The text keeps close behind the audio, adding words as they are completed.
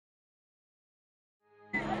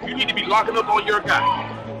You need to be locking up on your guy.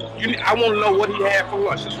 I want to know what he had for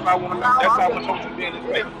lunch. That's what I want to know. That's how much coach you did this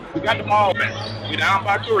way. We got the ball back. We're down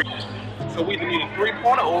by 3. So we either need a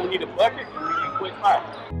 3-pointer or we need a bucket and we need a quick foul.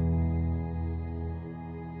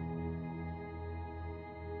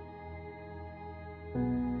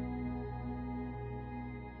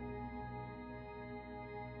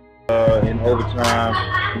 In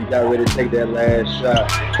overtime, we got ready to take that last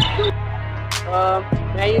shot.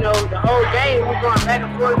 Man, you know, the whole game we're going back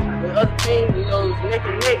and forth with other teams, you know, it was neck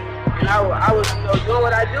and neck. And I was, you know, doing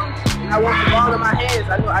what I do, and I want the ball in my hands.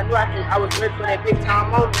 I was ready for that big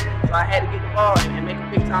time moment, so I had to get the ball and make a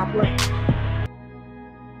big time play.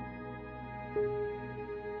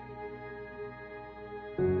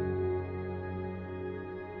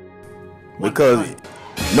 Because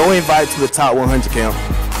no invite to the top 100 camp.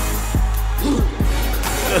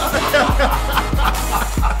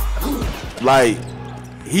 Like,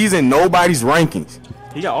 he's in nobody's rankings.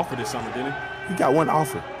 He got offered this summer, didn't he? He got one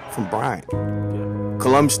offer from Bryant. Yeah.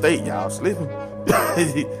 Columbus State, y'all slipping.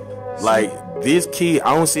 Like, this kid,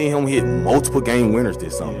 I don't see him hit multiple game winners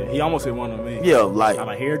this summer. Yeah, he almost hit one on me. Yeah, like, I'm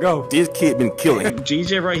like, here it go. This kid been killing.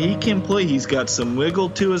 DJ Wright, he can play. He's got some wiggle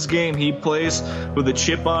to his game. He plays with a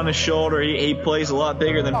chip on his shoulder. He plays a lot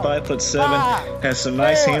bigger than 5'7". Has some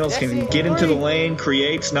nice handles. Can get into the lane.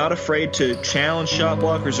 Creates. Not afraid to challenge shot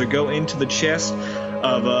blockers or go into the chest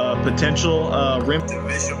of potential rim.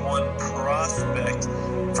 Division I prospect,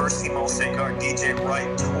 first team All-State guard DJ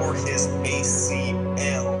Wright tore his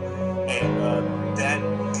ACL, and that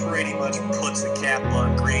pretty much puts a cap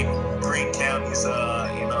on Greene County's,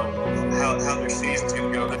 you know, how their season's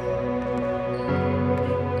gonna go.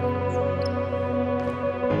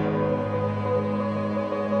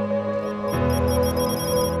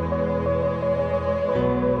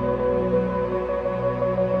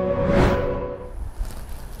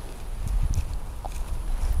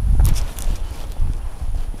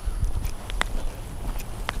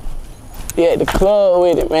 Yeah, at the club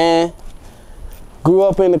with it, man. Grew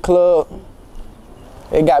up in the club.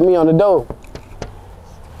 They got me on the door.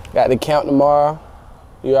 Got the camp tomorrow.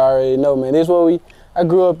 You already know, man. This is what I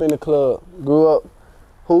grew up in the club. Grew up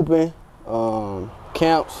hooping,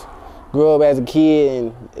 camps. Grew up as a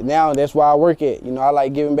kid, and now that's why I work at. You know, I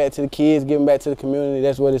like giving back to the kids, giving back to the community.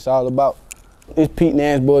 That's what it's all about. This Pete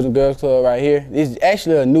Nance Boys and Girls Club right here. This is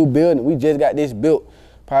actually a new building. We just got this built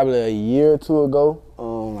probably a year or 2 ago.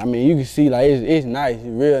 I mean, you can see, like, it's nice. It's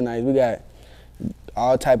real nice. We got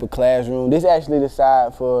all type of classroom. This is actually the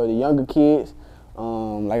side for the younger kids.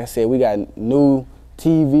 Like I said, we got new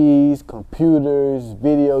TVs, computers,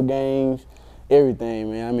 video games, everything,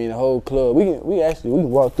 man. I mean, the whole club. We can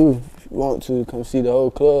walk through if you want to come see the whole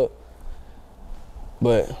club.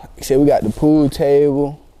 But like I said, we got the pool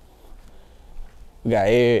table. We got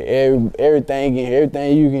everything in here,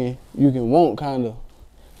 everything you can want, kind of.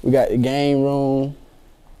 We got the game room.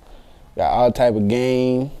 Got all type of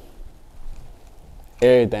game.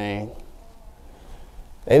 Everything.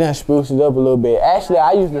 They done spruced it up a little bit. Actually,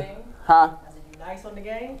 I used to, huh? I said, you nice on the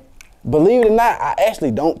game? Believe it or not, I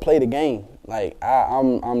actually don't play the game. Like,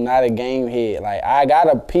 I'm not a game head. Like, I got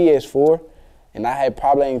a PS4, and I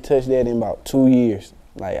probably ain't touched that in about 2 years.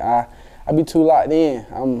 Like, I be too locked in.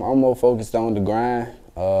 I'm more focused on the grind.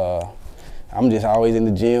 I'm just always in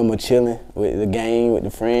the gym or chilling with the game, with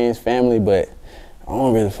the friends, family, but I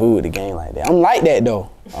don't really fool with the game like that. I'm like that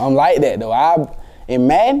though. In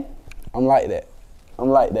Madden, I'm like that.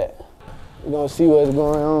 We're gonna see what's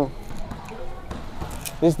going on.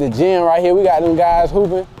 This is the gym right here. We got them guys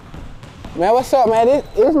hooping. Man, what's up, man?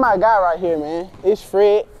 This my guy right here, man. It's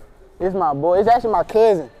Fred. This my boy. It's actually my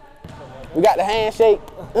cousin. We got the handshake.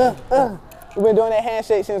 We've been doing that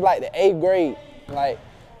handshake since like the 8th grade. Like,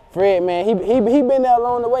 Fred, man, he been there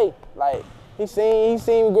along the way. Like, he seen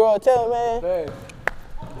me grow up. Tell him, man.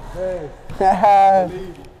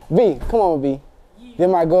 B, come on, B. This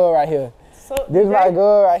my girl right here. This my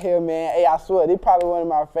girl right here, man. Hey, I swear, this probably one of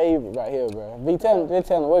my favorites right here, bro. B, tell him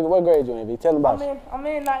what grade you in, B? Tell him about it. I'm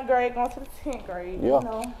in 9th grade, going to the 10th grade. Yeah.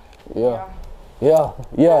 You know.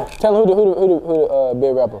 Yeah. Tell him who the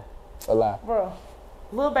big rapper alive. Bro,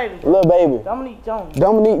 Lil Baby. Dominique Jones.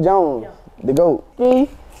 Yeah. The GOAT.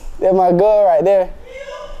 That's my girl right there.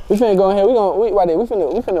 We finna go in here. We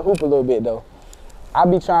finna hoop a little bit though. I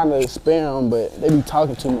be trying to spare them, but they be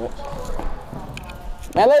talking too much.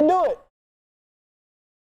 Man, let's do it.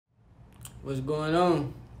 What's going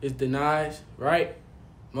on? It's Denaj, right?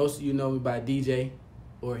 Most of you know me by DJ,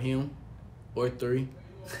 or him, or 3.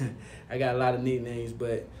 I got a lot of nicknames,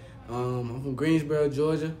 but I'm from Greensboro,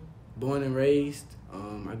 Georgia, born and raised.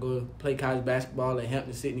 I go to play college basketball at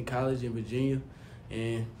Hampden Sydney College in Virginia,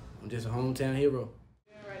 and I'm just a hometown hero.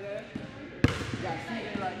 got a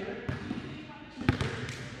seat right here.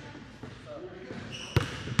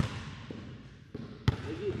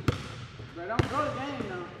 But don't go to the game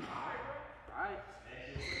now. Alright.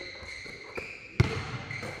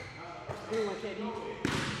 Anyone can't eat.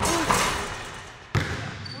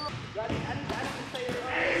 I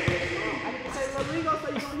didn't say Rodrigo, so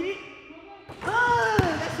you gonna hit?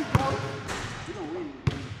 There she go. You gonna win.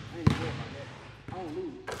 I ain't worried about that. I don't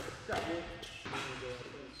lose. What's up, man?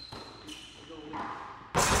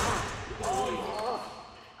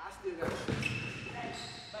 I still got it.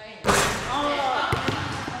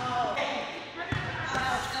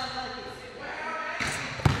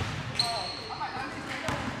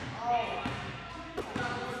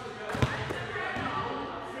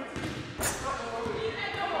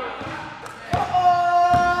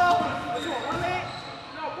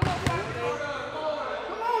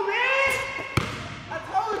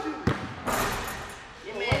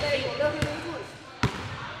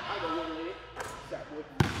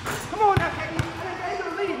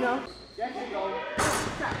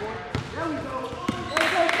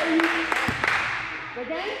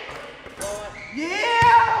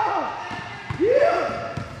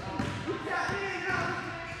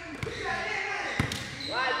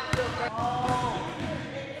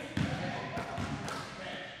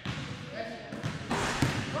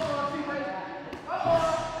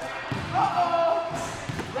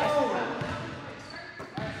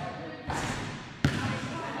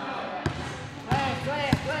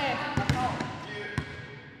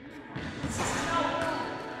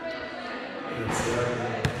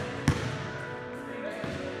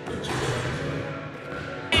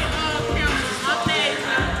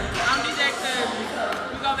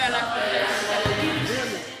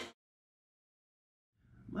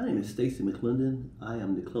 My name is Stacy McClendon. I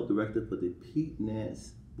am the club director for the Pete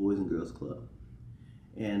Nance Boys and Girls Club.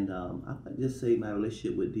 And I'd like to just say my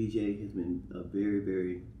relationship with DJ has been a very,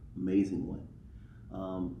 very amazing one.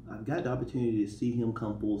 I've got the opportunity to see him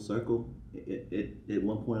come full circle at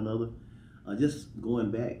one point or another. Just going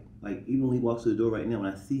back, like even when he walks through the door right now,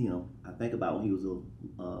 when I see him, I think about when he was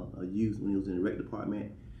a youth, when he was in the rec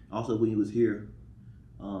department, also when he was here.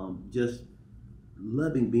 Just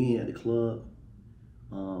loving being at the club.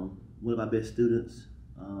 One of our best students,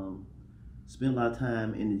 spent a lot of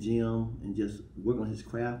time in the gym and just working on his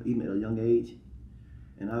craft, even at a young age.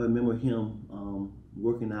 And I remember him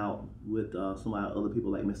working out with some of our other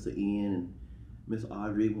people like Mr. Ian and Miss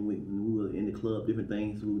Audrey when we were in the club, different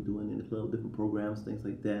things we were doing in the club, different programs, things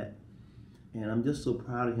like that. And I'm just so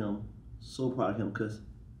proud of him, because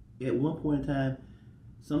at one point in time,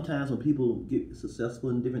 sometimes when people get successful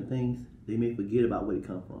in different things, they may forget about where they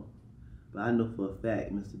come from. But I know for a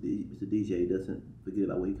fact Mr. DJ doesn't forget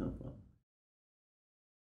about where he comes from.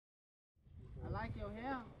 I like your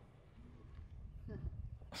hair.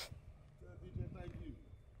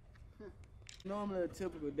 Normally a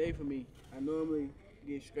typical day for me. I normally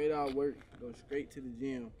get straight out of work, go straight to the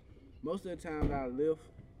gym. Most of the time I lift.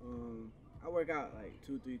 I work out like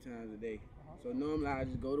 2-3 times a day. So normally I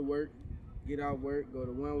just go to work, get out of work, go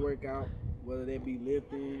to one workout, whether that be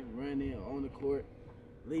lifting, running, or on the court.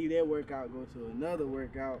 Leave that workout, go to another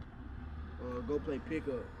workout, or go play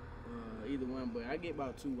pickup, either one. But I get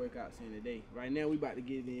about 2 workouts in a day. Right now we about to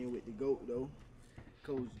get in with the GOAT though,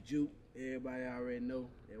 Coach Juke. Everybody already know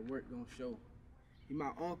that work gonna show. He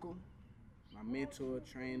my uncle, my mentor,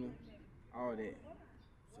 trainer, all that.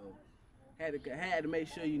 So had to make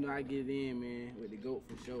sure, you know, I get it in, man, with the GOAT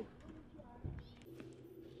for sure.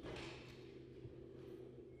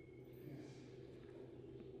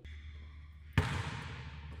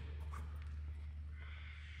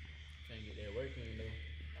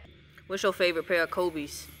 What's your favorite pair of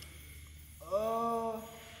Kobe's?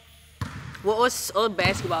 What's a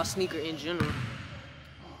basketball sneaker in general?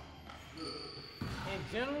 In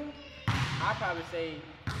general, I'd probably say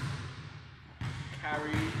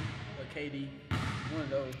Kyrie or KD, one of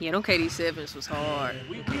those. Yeah, them KD 7s was hard.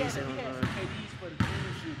 We had some KDs for the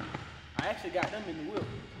junior shoot. I actually got them in the whip.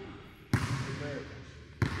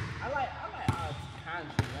 I like all kinds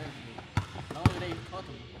of shit, honestly. As long as they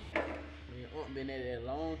comfortable. I been at it a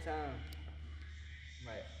long time.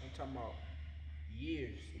 Like, I'm talking about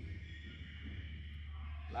years.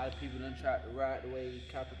 A lot of people done tried to ride the wave,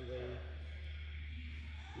 copy the wave.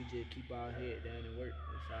 We just keep our head down and work.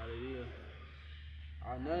 That's all it is.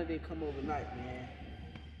 None of it come overnight, man.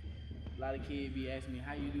 A lot of kids be asking me,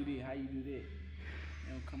 how you do this, how you do that.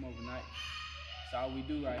 They don't come overnight. That's all we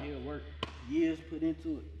do right here, work. Years put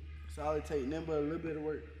into it. That's all it takes, nothing but a little bit of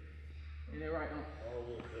work. Ain't that right, huh? The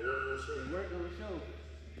work on the show.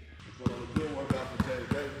 You put on a good workout for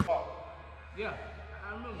today. Yeah,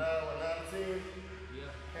 I remember. Now, 10. Yeah.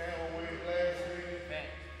 Cam win last year.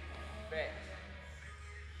 Facts.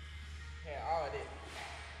 Had all that.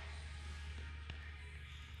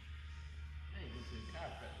 I ain't going to the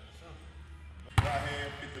chiropractor or something. Right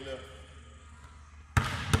hand, pick the left.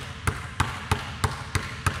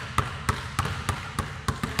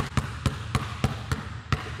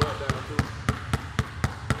 The butt down too.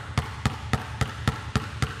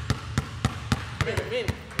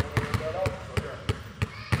 Minute.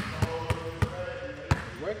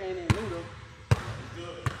 Work ain't in new though.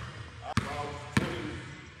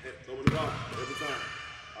 Over the line every time.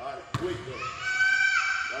 All right, quick though.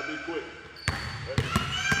 Gotta be quick.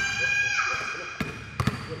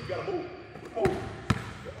 You gotta move.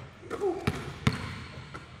 Move.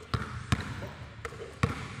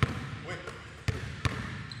 Wait.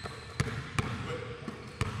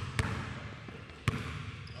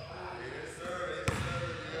 Yes, sir.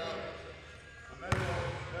 Yeah.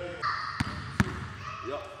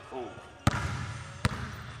 Yup. Boom.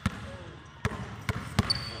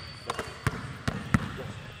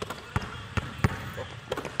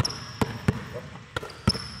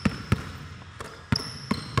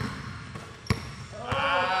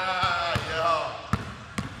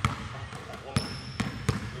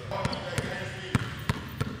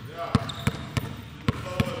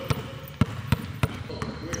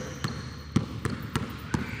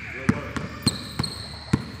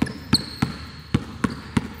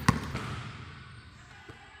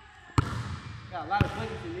 Got a lot of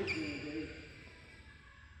buckets in this game, Jay.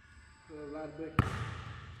 A lot of buckets.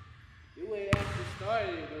 The way it actually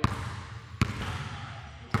started it, though.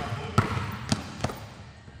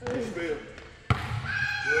 Hey. Spiel.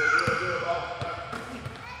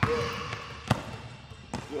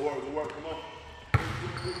 Good work. Come on.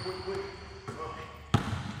 Quick. Come on.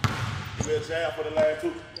 Give me a jab for the last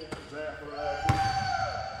two. Jab for the last two.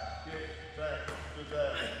 Yeah, jab. Good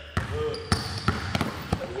jab. Good.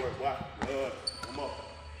 Good work. Wow. Good. Come on.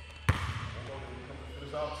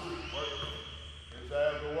 Finish off two. Work. Good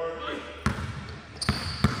jab. Good work.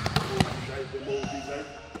 Good move, DJ.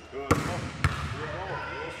 Good. Come on.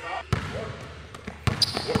 Don't stop. Work.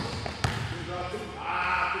 Finish off two.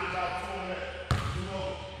 Finish off two on that. Two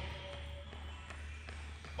more.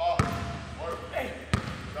 Ball. Work.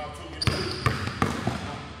 Finish off two. Get moved.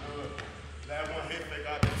 Good. Last one hit. They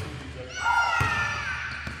got that two, DJ.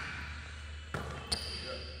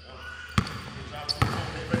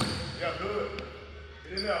 Yeah, good.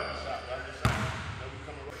 Get in there. Good shot. Then we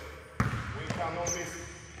come around. We ain't counting no missing.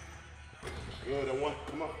 Good, that one.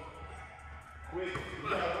 Come on. Quick. You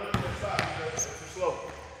gotta run to the side. That's too slow.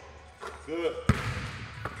 Good.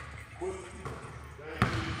 Quick.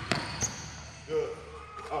 Good.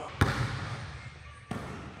 Up.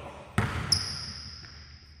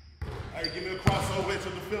 Hey, give me a crossover into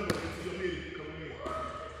the defender. Into your knee. Come in.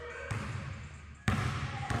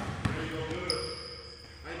 There you go. Good.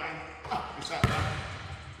 Hey, man. Good shot, man.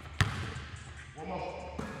 One more.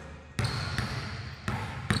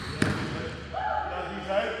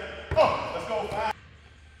 Oh, let's go. Five.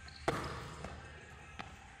 Good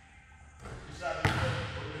shot.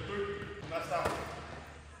 Over the 3. Not stopping.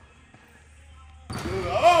 Good.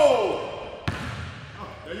 Oh!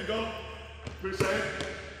 There you go. Appreciate it.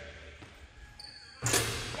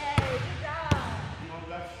 Hey, good job. Come on,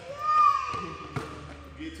 guys.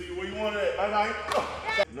 Get to you where you want it at. Bye-bye.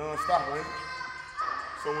 Non-stop, man.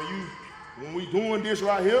 So when we doing this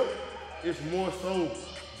right here, it's more so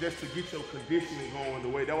just to get your conditioning going the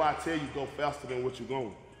way. That's why I tell you go faster than what you're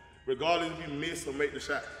going. Regardless if you miss or make the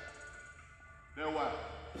shot. That's why.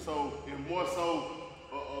 So it's more so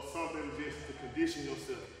something just to condition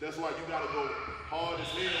yourself. That's why you gotta go hard as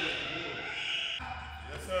hell with the game.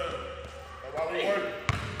 Yes, sir. That's why we working.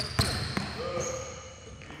 Good.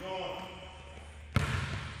 Keep going.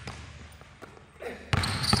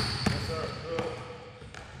 Yes, sir. Good.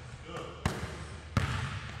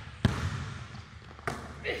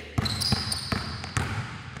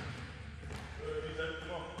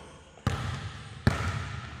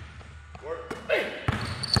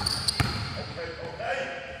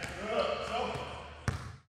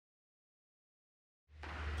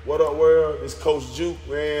 What up, world? It's Coach Juke,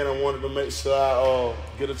 man. I wanted to make sure I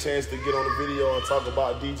get a chance to get on the video and talk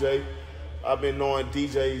about DJ. I've been knowing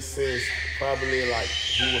DJ since probably like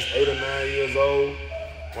he was 8 or 9 years old.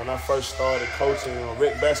 When I first started coaching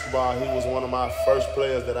rec basketball, he was one of my first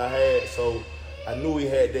players that I had. So I knew he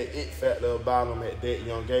had that it factor about him at that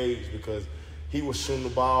young age because he was shooting the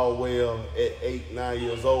ball well at 8, 9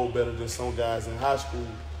 years old, better than some guys in high school.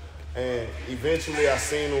 And eventually I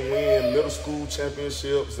seen him win middle school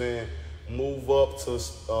championships and move up to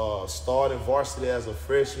starting varsity as a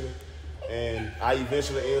freshman. And I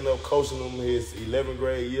eventually ended up coaching him his 11th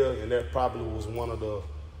grade year, and that probably was one of the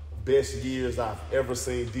best years I've ever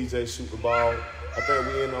seen DJ shoot the ball. I think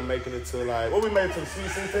we ended up making it to we made it to the Sweet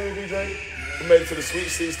 16, DJ? We made it to the Sweet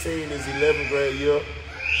 16 his 11th grade year.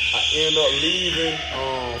 I ended up leaving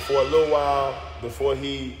for a little while before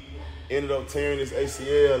he ended up tearing his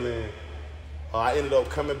ACL, and I ended up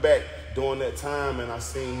coming back during that time, and I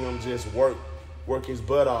seen him just work his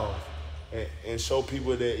butt off and show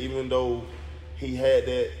people that even though he had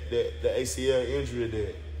the ACL injury,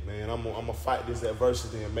 that, man, I'm gonna fight this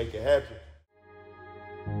adversity and make it happen.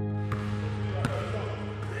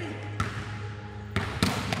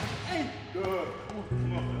 Good.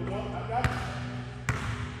 Come on. I got you.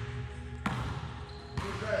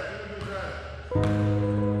 Good drive.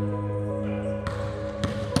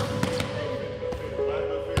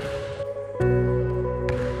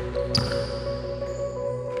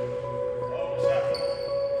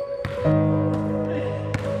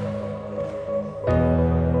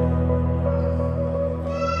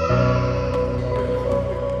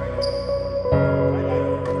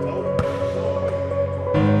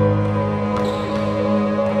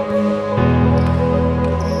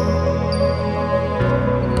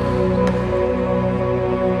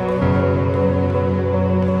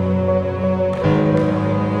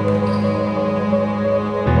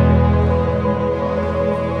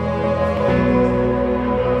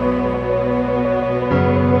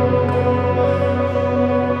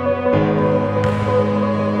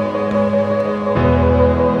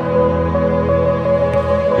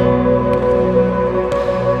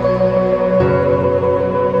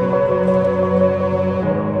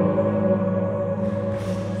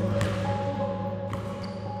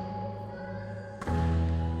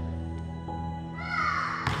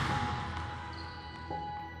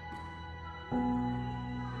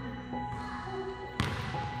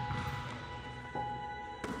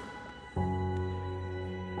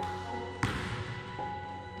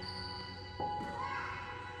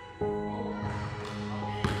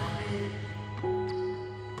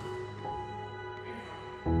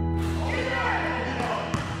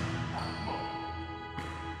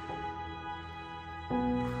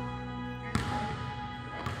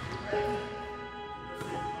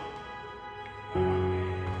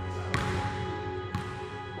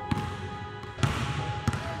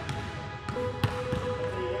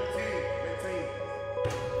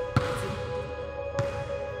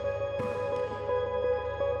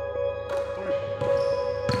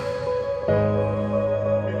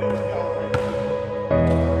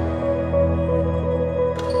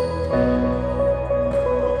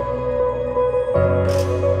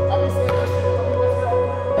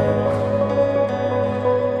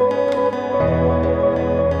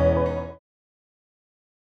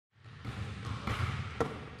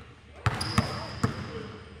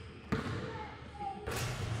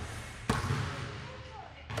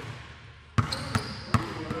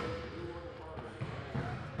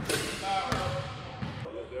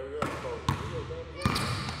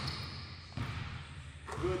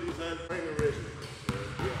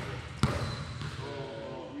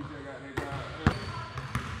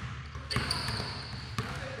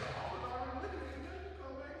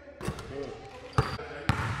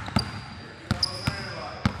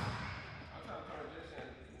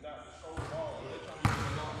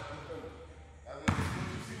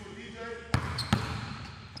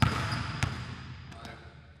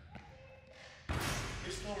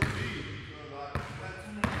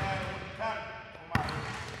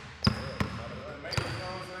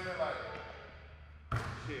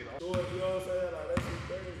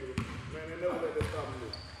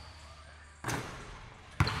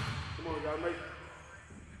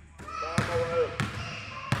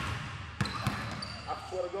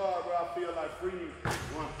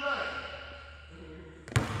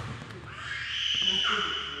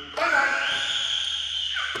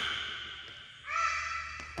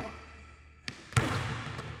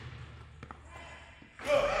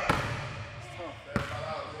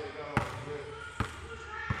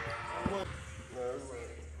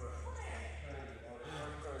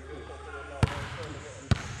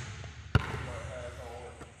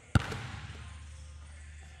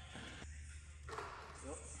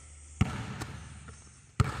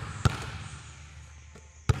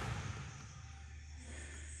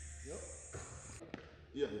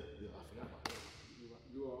 Yeah, I forgot about that.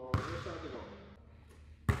 You are just trying to go.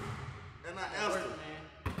 And I asked him.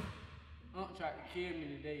 Unc tried to kill me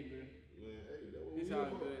today, bro. Man, hey, that was It's all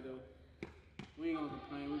good, though. We ain't gonna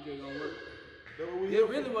complain, we just gonna work. It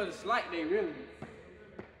really was a slight day, really.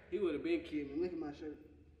 He would have been killed me. Look at my shirt.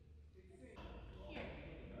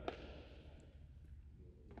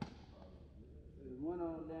 one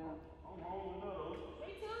on down.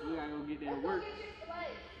 We gotta go get that work.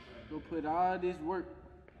 Go put all this work,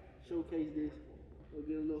 showcase this. Go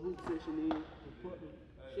get a little hoop session in.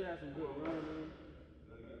 Should have some good run in.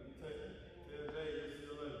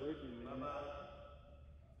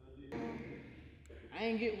 I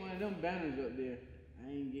ain't get one of them banners up there. I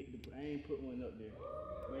ain't put one up there.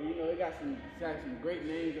 But you know, it got some great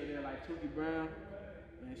names up there like Tookie Brown.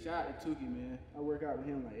 Man, shout out to Tookie, man. I work out with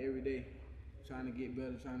him like every day, trying to get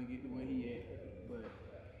better, trying to get the way he at. But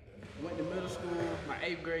went to middle school, my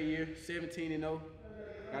 8th grade year, 17-0.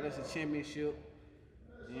 Got us a championship.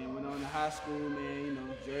 Then went on to high school, man, you know,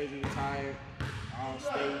 jersey retired, all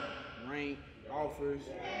state, rank, offers,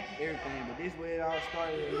 everything. But this way it all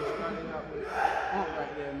started. It started out with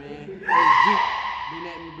right there, man.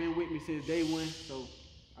 Juke been with me since day one. So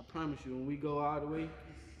I promise you, when we go all the way,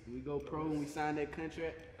 when we go pro, when we sign that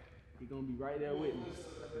contract, he's gonna be right there with me.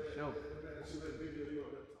 For sure.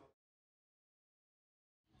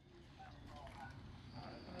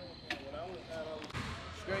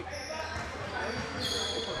 Straight.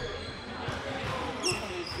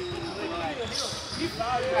 You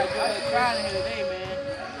got good crying here today, man.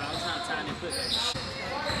 I'm trying to put that.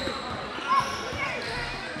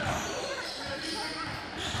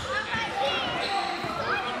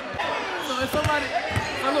 So if somebody,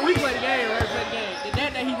 look, we play the game, right? Play the game. The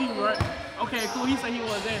that he beat me, right? Okay, cool. He said he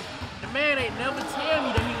was there. The man ain't never tell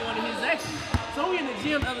me that he wanted his action. So we in the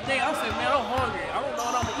gym the other day. I said, man, I'm hungry. I don't know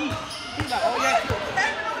what I'm gonna eat. He's like, oh yeah.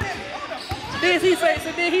 Then he said,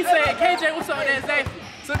 KJ, what's up with that Zaxby?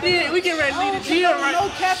 So then we get ready to leave the gym, right? No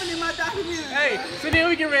capping in my documentary. Hey, so then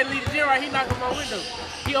we get ready to leave the gym, right? He knocked on my window.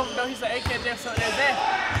 He opened the door. He said, hey, KJ, what's up with that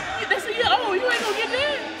Zaxby? They said, yeah, oh, you ain't gonna get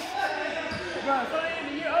that. Bro, so they in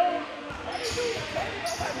the year old.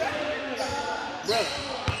 Bro,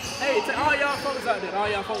 hey, to all y'all folks out there,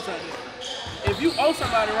 if you owe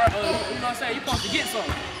somebody, right, you know what I'm saying, you're supposed to get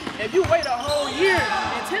something. If you wait a whole year,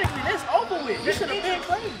 and technically that's over with. This should have been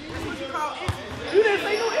claimed. That's what you call interest. You didn't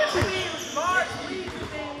say no interest. Large leads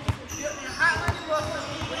and Highlightz was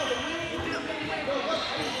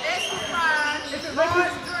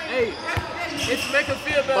hey, it's to make them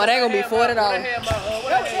feel better. Well, they gonna be $40.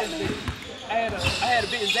 I had a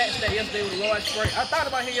big Zach snack yesterday with a large spray. I thought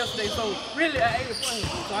about him yesterday, so really I ate it for him.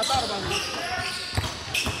 So I thought about him.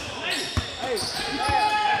 Hey,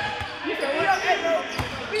 you said what? Hey, bro,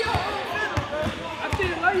 be your own business, bro. I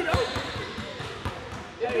still love you though.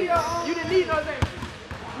 Hey, you didn't need no thing.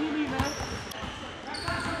 You need, man.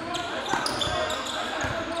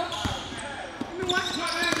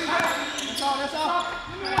 That's all.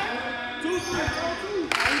 2, 3, 4, 2. We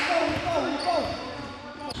go.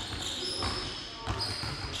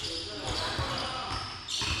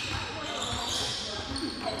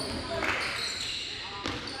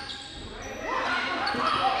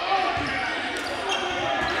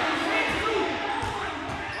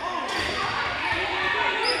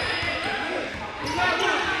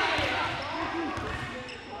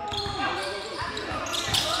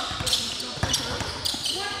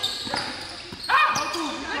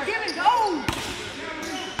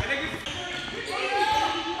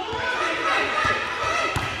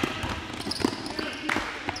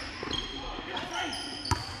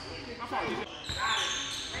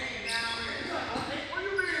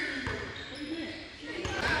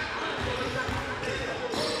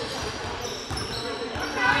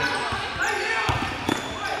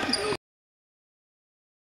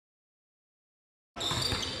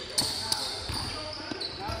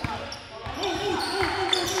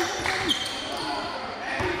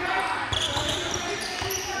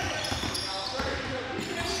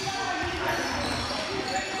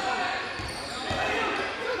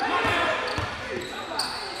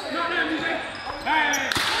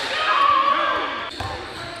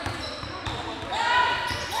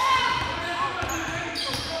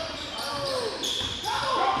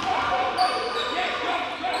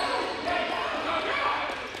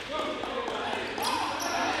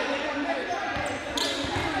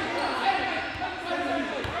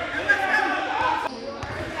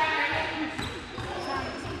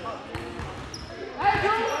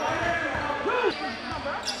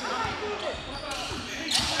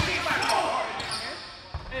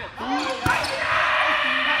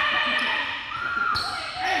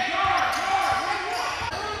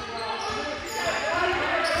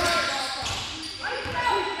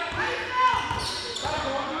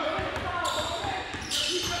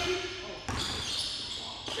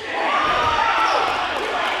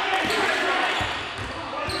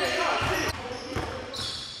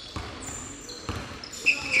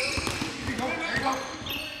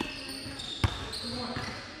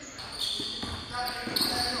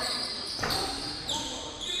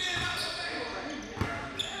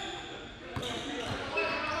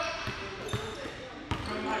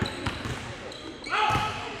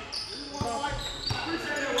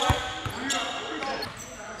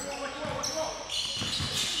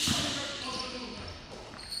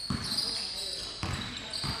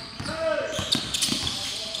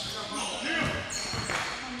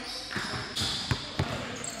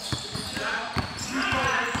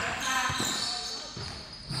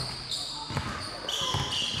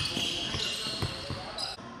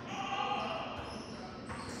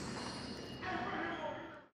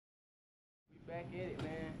 Back at it,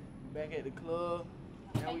 man. Back at the club.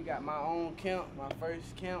 Now we got my own camp, my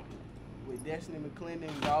first camp with Destiny McClendon,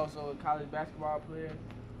 who's also a college basketball player.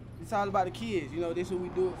 It's all about the kids, you know, this is what we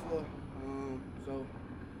do it for. So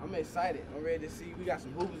I'm excited. I'm ready to see. We got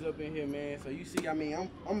some hoopers up in here, man. So you see, I mean,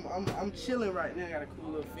 I'm chilling right now. I got a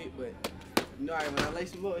cool little fit, but you know, when I lace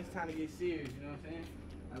them up, it's time to get serious. You know what I'm saying?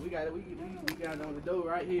 Like, we got it on the door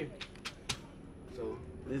right here. So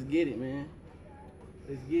let's get it, man.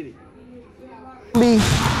 Let's get it.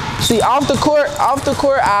 See, off the court,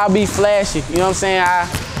 I'll be flashy. You know what I'm saying? I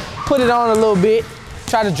put it on a little bit,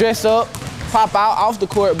 try to dress up, pop out off the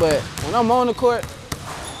court, but when I'm on the court,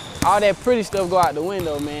 all that pretty stuff go out the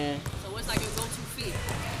window, man. So what's like your go-to fit?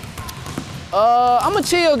 I'm a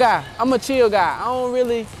chill guy. I don't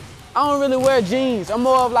really wear jeans. I'm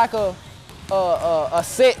more of like a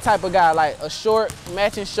set type of guy, like a short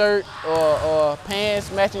matching shirt or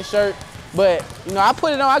pants matching shirt. But, you know, I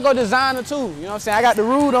put it on, I go designer too. You know what I'm saying? I got the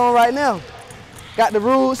Rude on right now. Got the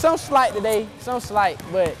Rude, some slight today,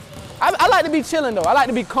 but I like to be chilling though. I like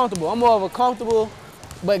to be comfortable. I'm more of a comfortable,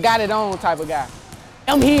 but got it on type of guy.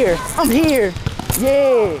 I'm here,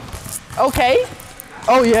 yeah. Okay.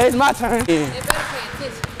 Oh yeah, it's my turn. They better pay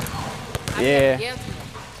attention. Yeah.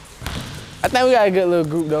 I think we got a good little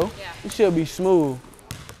group though. Yeah. We should be smooth.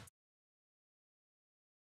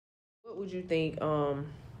 What would you think,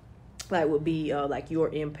 like would be like your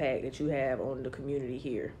impact that you have on the community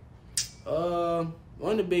here? One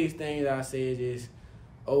of the biggest things I say is just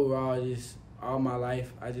overall, just all my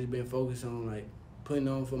life, I just been focused on like putting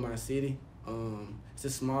on for my city. It's a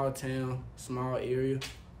small town, small area,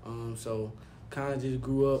 so kind of just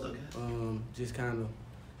grew up, just kind of,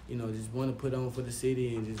 you know, just want to put on for the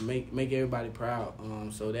city and just make everybody proud.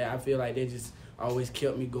 So that I feel like that just always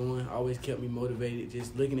kept me going, always kept me motivated.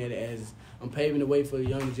 Just looking at it as I'm paving the way for the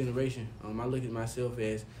younger generation. I look at myself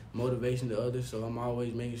as motivation to others, so I'm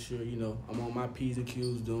always making sure, you know, I'm on my P's and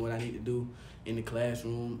Q's, doing what I need to do in the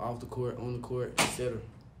classroom, off the court, on the court, etc.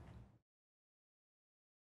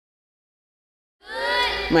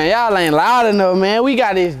 Man, y'all ain't loud enough, man. We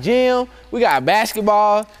got this gym, we got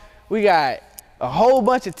basketball, we got a whole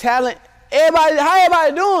bunch of talent. Everybody, how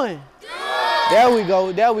everybody doing? Good.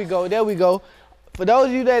 There we go. For those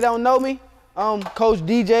of you that don't know me, I'm Coach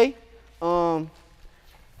DJ. Coach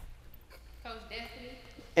Destiny.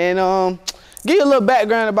 And give you a little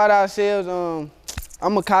background about ourselves.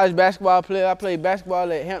 I'm a college basketball player. I played basketball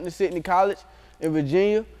at Hampden Sydney College in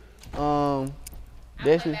Virginia. I play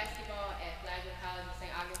basketball at College in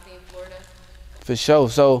St. Augustine, Florida. For sure.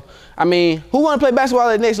 So, I mean, who want to play basketball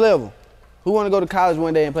at the next level? Who want to go to college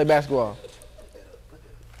one day and play basketball?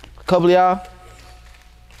 A couple of y'all?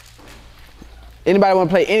 Anybody want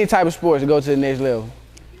to play any type of sports to go to the next level?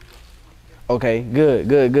 Okay,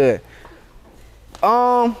 good.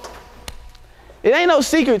 It ain't no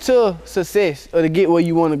secret to success or to get where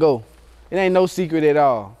you want to go. It ain't no secret at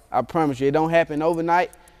all. I promise you. It don't happen overnight.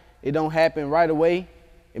 It don't happen right away.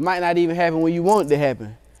 It might not even happen when you want it to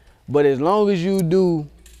happen. But as long as you do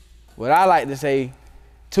what I like to say,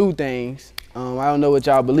 two things. I don't know what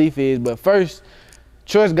y'all belief is, but first,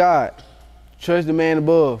 trust God. Trust the man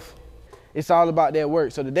above. It's all about that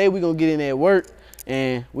work. So today we're going to get in that work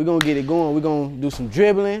and we're going to get it going. We're going to do some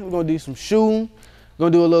dribbling. We're going to do some shooting. We're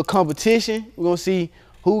going to do a little competition. We're going to see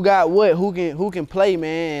who got what, who can play,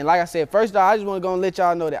 man. And like I said, first off, I just want to go and let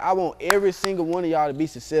y'all know that I want every single one of y'all to be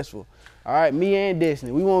successful. All right, me and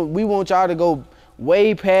Destiny. We want y'all to go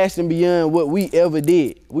way past and beyond what we ever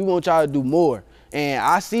did. We want y'all to do more. And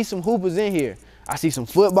I see some hoopers in here. I see some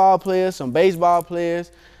football players, some baseball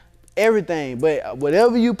players, everything. But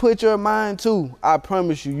whatever you put your mind to, I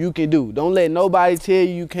promise you, you can do. Don't let nobody tell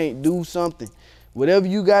you can't do something. Whatever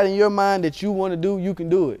you got in your mind that you want to do, you can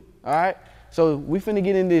do it. All right? So we finna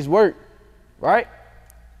get into this work, right?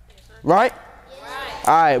 Right?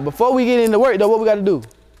 All right, before we get into work, though, what we got to do?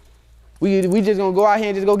 We just going to go out here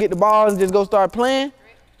and just go get the balls and just go start playing?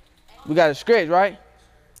 We got to stretch, right?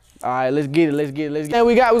 All right, let's get it. And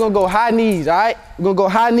we're going to go high knees, all right? We're going to go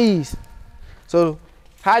high knees. So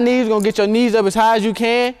high knees, we're going to get your knees up as high as you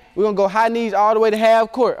can. We're going to go high knees all the way to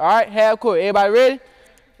half court, all right? Half court. Everybody ready?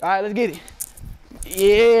 All right, let's get it.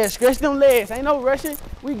 Yeah, stretch them legs. Ain't no rushing.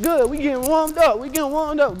 We good. We getting warmed up.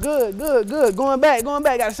 Good. Going back. Got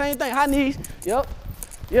the same thing. High knees. Yep.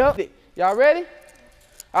 Y'all ready?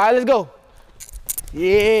 All right, let's go.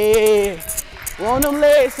 Yeah. Warm them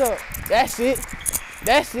legs up. That's it.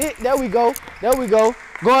 There we go.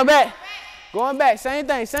 Going back. Same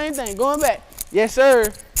thing. Going back. Yes, sir.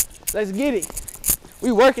 Let's get it.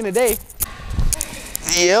 We working today.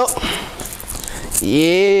 Yep.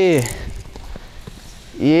 Yeah.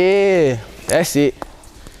 That's it.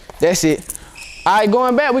 All right,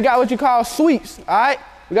 going back, we got what you call sweeps, all right?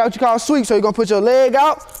 We got what you call sweeps, so you're gonna put your leg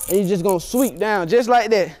out and you're just gonna sweep down, just like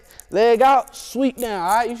that. Leg out, sweep down,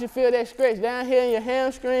 all right? You should feel that stretch down here in your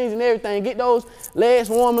hamstrings and everything. Get those legs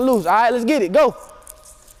warm and loose, all right? Let's get it, go.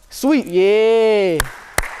 Sweep, yeah.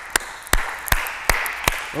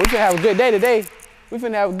 We finna have a good day today. We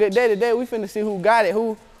finna have a good day today. We finna see who got it,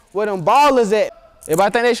 where them ballers at.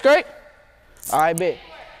 Everybody think they straight? All right, bet.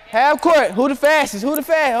 Half court, who the fastest,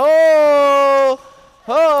 Oh,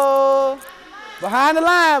 oh. Behind the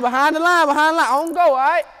line, on go, all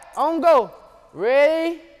right? On go.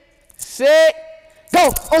 Ready, set,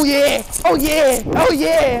 go. Oh yeah,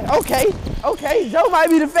 okay. Joe might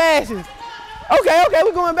be the fastest. Okay,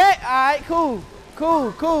 we going back. All right,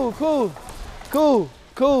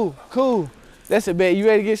 cool. That's a bet. You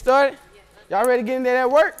ready to get started? Y'all ready to get into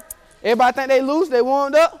that work? Everybody think they loose, they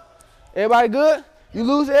warmed up? Everybody good? You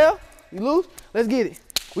loose, L? You loose? Let's get it.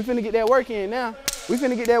 We finna get that work in now.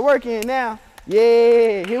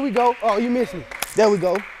 Yeah, here we go. Oh, you missed me. There we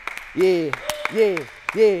go. Yeah.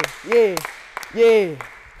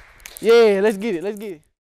 Let's get it.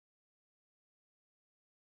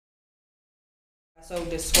 So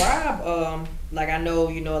describe, like I know,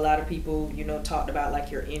 a lot of people, talked about like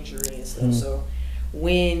your injury and stuff. So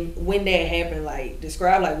when that happened, like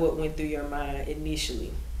describe like what went through your mind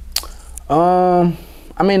initially.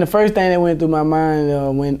 I mean, the first thing that went through my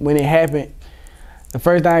mind when it happened, the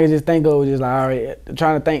first thing I could just think of was just like, all right,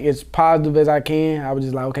 trying to think as positive as I can. I was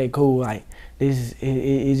just like, okay, cool, like this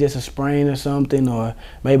is just a sprain or something, or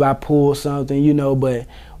maybe I pulled something, but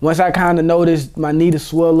once I kind of noticed my knee to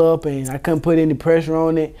swell up and I couldn't put any pressure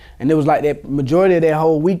on it, and it was like that majority of that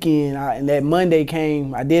whole weekend, and that Monday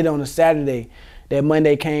came, I did it on a Saturday. That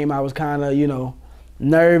Monday came, I was kind of,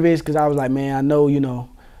 nervous because I was like, man, I know,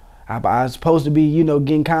 I was supposed to be,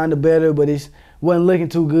 getting kind of better, but it wasn't looking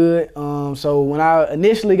too good. So when I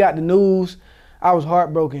initially got the news, I was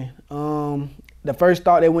heartbroken. The first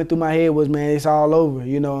thought that went through my head was, man, it's all over,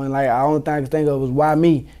 and like the only thing I could think of was why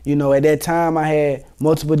me? At that time I had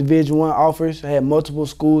multiple Division I offers, I had multiple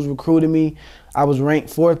schools recruiting me. I was ranked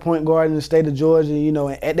 4th point guard in the state of Georgia, and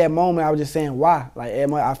at that moment I was just saying why? Like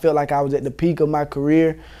I felt like I was at the peak of my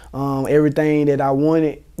career. Everything that I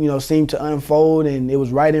wanted, seemed to unfold, and it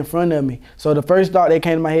was right in front of me. So the first thought that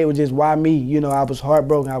came to my head was just why me? I was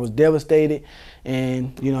heartbroken, I was devastated,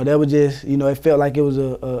 and that was just, it felt like it was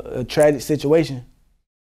a tragic situation.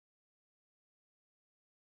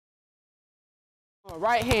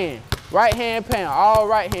 Right hand pound, all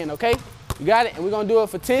right hand, okay? You got it? And we're gonna do it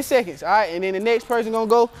for 10 seconds, all right? And then the next person gonna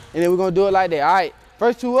go, and then we're gonna do it like that, all right?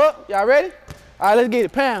 First two up, y'all ready? All right, let's get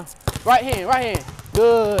it, pound. Right hand,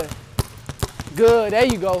 good. Good, there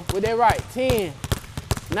you go, with that right. 10,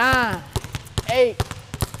 9, 8,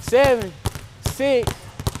 7, 6,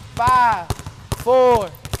 5, 4,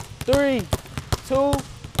 3, 2,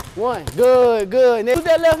 1. Good. Now use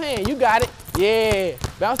that left hand, you got it. Yeah,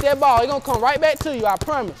 bounce that ball, it's gonna come right back to you, I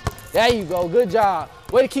promise. There you go, good job.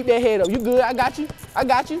 Way to keep that head up. You good, I got you.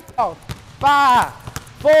 Oh, 5,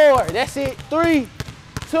 4, that's it. 3,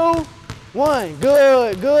 2, 1,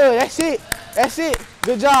 good. That's it.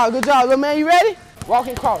 Good job, little man, you ready?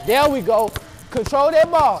 Walking cross, there we go. Control that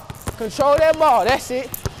ball, that's it,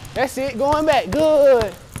 going back,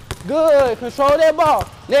 good. Control that ball.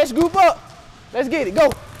 Let's group up, let's get it,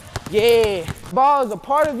 go. Yeah, ball is a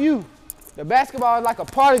part of you. The basketball is like a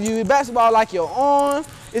part of you. The basketball is like your arm.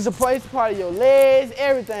 It's a part of your legs,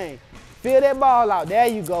 everything. Feel that ball out. There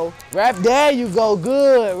you go. There you go.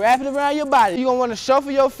 Good. Wrap it around your body. You're going to want to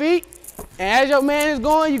shuffle your feet. And as your man is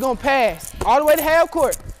going, you're going to pass. All the way to half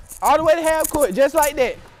court. Just like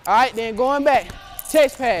that. All right, then going back.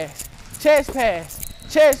 Chest pass.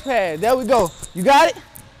 There we go. You got it?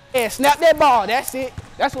 Yeah, snap that ball. That's it.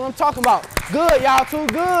 That's what I'm talking about. Good, y'all too.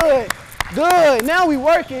 Good. Now we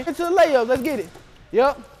working into the layup. Let's get it.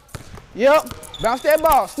 Yup. Bounce that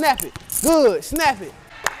ball. Snap it. Good. Snap it.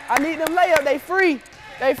 I need them layup. They free.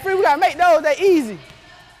 We gotta make those. They easy.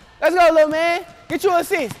 Let's go, little man. Get you an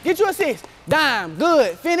assist. Dime.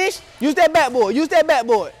 Good. Finish. Use that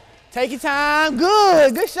backboard. Take your time.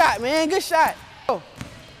 Good shot, man. Good shot.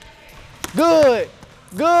 Good.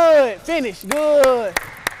 Finish. Good.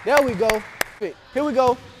 There we go. Here we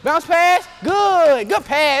go. Bounce pass. Good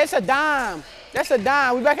pass. That's a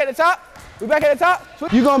dime. We back at the top.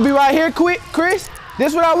 You gonna be right here quick, Chris. This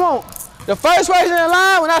is what I want. The first person in the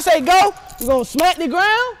line, when I say go, you're gonna smack the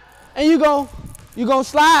ground and you're gonna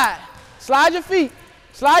slide. Slide your feet.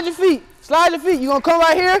 You're gonna come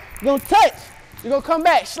right here, you're gonna touch. You're gonna come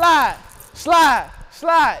back, slide. All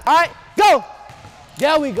right, go.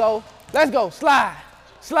 There we go. Let's go, slide.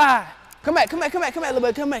 Come back, little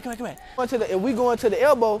buddy. Come back. If we go into the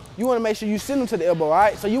elbow, you want to make sure you send them to the elbow, all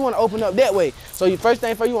right? So you want to open up that way. So you first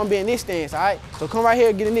thing first, you want to be in this stance, all right? So come right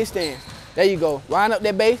here, get in this stance. There you go. Line up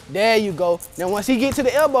that base. There you go. Now once he get to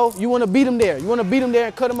the elbow, you want to beat him there. You want to beat him there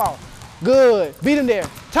and cut him off. Good. Beat him there.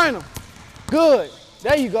 Turn him. Good.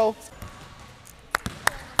 There you go.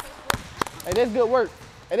 Hey, that's good work.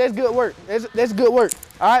 That's good work.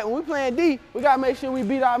 All right, when we playing D, we got to make sure we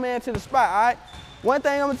beat our man to the spot, all right? One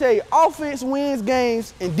thing I'm going to tell you, offense wins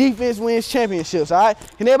games and defense wins championships, all right?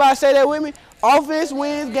 Can everybody say that with me? Offense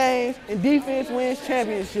wins games and defense wins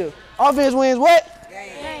championships. Offense wins what?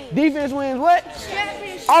 Game. Defense wins what?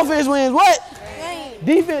 Championship. Offense wins what? Game.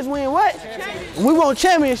 Defense wins what? Championship. We want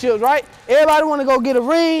championships, right? Everybody want to go get a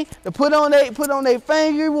ring to put on their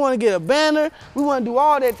finger. We want to get a banner. We want to do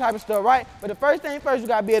all that type of stuff, right? But the first thing first, we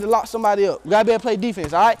got to be able to lock somebody up. We got to be able to play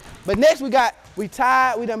defense, all right? But next we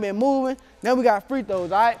tied, we done been moving. Now we got free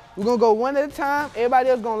throws, all right? We're going to go one at a time. Everybody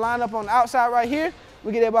else going to line up on the outside right here.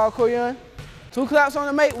 We get that ball, Corian. 2 claps on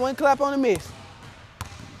the make, 1 clap on the miss.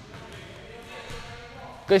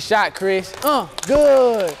 Good shot, Chris.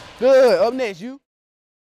 Good. Up next, you.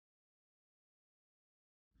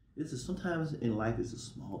 This is sometimes in life it's the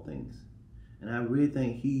small things. And I really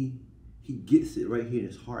think he gets it right here in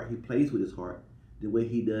his heart. He plays with his heart the way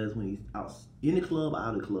he does when he's out in the club,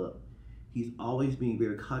 out of the club. He's always being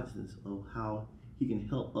very cognizant of how he can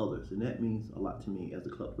help others, and that means a lot to me as a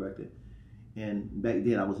club director. And back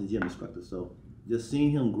then I was a gym instructor, so just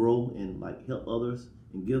seeing him grow and like help others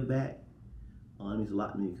and give back means a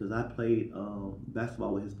lot to me, because I played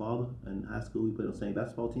basketball with his father in high school. We played on the same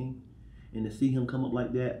basketball team, and to see him come up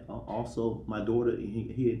like that. Also, my daughter,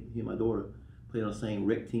 he and my daughter played on the same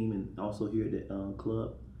rec team, and also here at the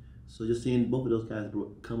club. So just seeing both of those guys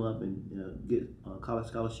come up and get college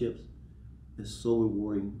scholarships. It's so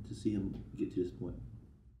rewarding to see him get to this point.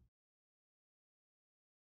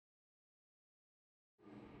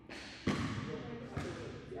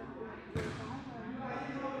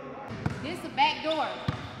 This is the back door.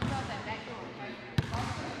 Back door, okay?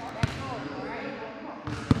 Back door, all right?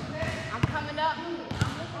 I'm coming up. I'm looking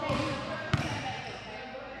at you.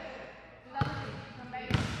 Come back.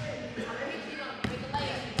 I'm gonna hit you up with the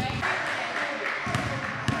layup, okay?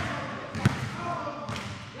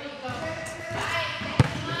 There you go.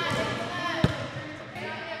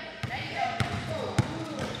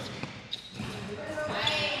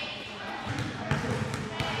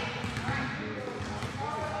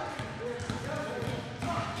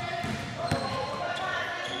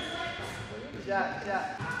 Shot.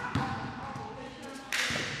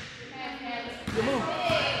 Good move.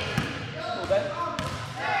 Move back.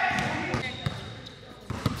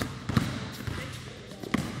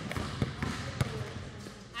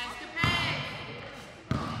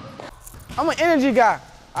 I'm an energy guy,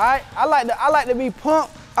 all right? I like to be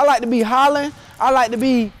pumped. I like to be hollering. I like to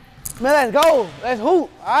be, man, let's go. Let's hoop,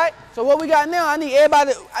 all right? So what we got now, I need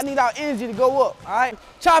our energy to go up, all right?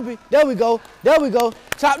 Choppy, there we go.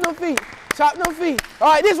 Chop them feet. All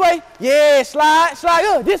right, this way. Yeah, slide,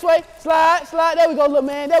 this way. Slide. There we go, little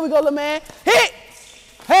man. Hit.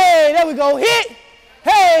 Hey, there we go. Hit.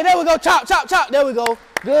 Hey, there we go. Chop. There we go.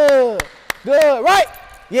 Good. Right.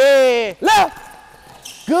 Yeah. Left.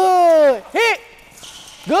 Good. Hit.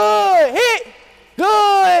 Good. Hit.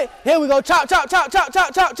 Good. Here we go. Chop.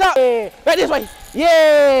 Yeah. Right this way.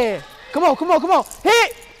 Yeah. Come on.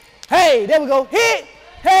 Hit. Hey, there we go. Hit.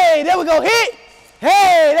 Hey, there we go. Hit.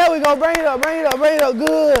 Hey, there we go. Bring it up.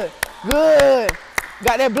 Good.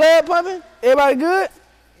 Got that blood pumping? Everybody good?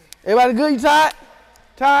 You tired?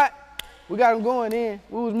 We got them going in.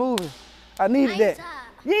 We was moving. I needed that.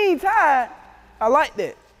 You ain't tired? I like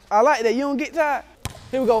that. You don't get tired?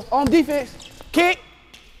 Here we go. On defense. Kick.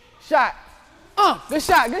 Shot. Good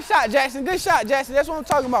shot, Jackson. That's what I'm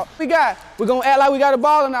talking about. We're going to act like we got a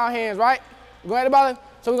ball in our hands, right? We're going to have the ball.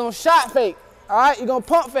 So we're going to shot fake. All right? You're going to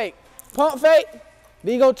pump fake.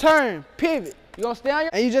 Then you're going to turn, pivot. You're going to stay on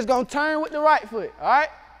and you're just going to turn with the right foot, all right?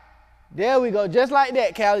 There we go, just like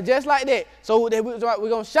that, Callie, just like that. So we're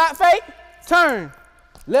going to shot fake, turn.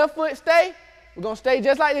 Left foot stay. We're going to stay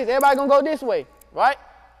just like this. Everybody going to go this way, right?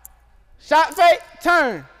 Shot fake,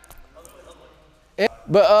 turn.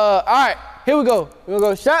 But, all right, here we go. We're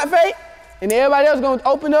going to go shot fake, and then everybody else is going to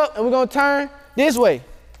open up, and we're going to turn this way,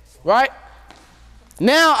 right?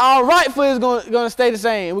 Now our right foot is going to stay the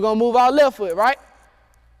same. We're going to move our left foot, right?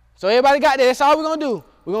 So everybody got that. That's all we're going to do.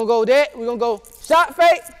 We're going to go that. We're going to go shot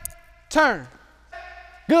fake, turn.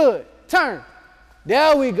 Good. Turn.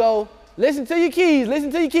 There we go. Listen to your keys.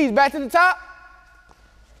 Back to the top.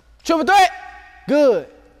 Triple threat. Good.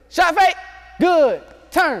 Shot fake. Good.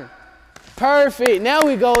 Turn. Perfect. Now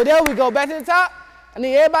we go. There we go. Back to the top. I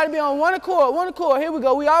need everybody to be on one accord. One accord. Here we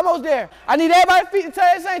go. We almost there. I need everybody's feet to turn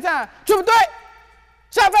at the same time. Triple threat.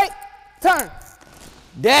 Shot fake. Turn.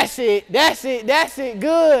 That's it. That's it. That's it.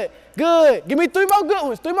 Good. Good. Give me 3 more good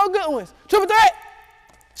ones. 3 more good ones. Triple threat.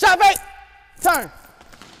 Shot fake. Turn.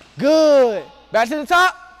 Good. Back to the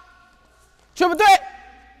top. Triple threat.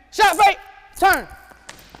 Shot fake. Turn.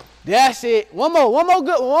 That's it. One more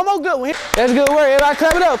good one. One more good one. That's good work. Everybody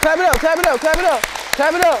clap it up. Clap it up. Clap it up. Clap it up.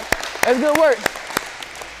 Clap it up. That's good work.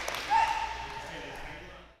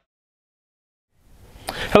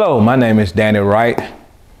 Hello, my name is Danny Wright.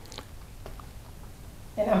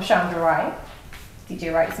 And I'm Chandra Wright,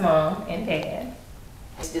 DJ Wright's mom and dad.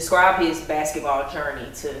 Describe his basketball journey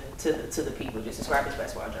to the people. Just describe his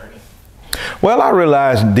basketball journey. Well, I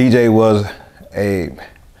realized DJ was a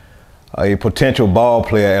potential ball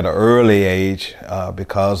player at an early age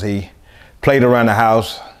because he played around the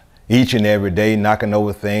house each and every day, knocking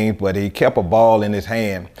over things, but he kept a ball in his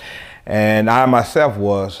hand. And I myself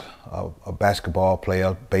was a basketball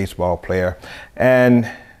player, baseball player, and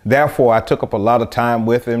therefore I took up a lot of time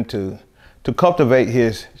with him to cultivate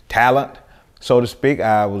his talent, so to speak.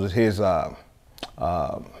 I was his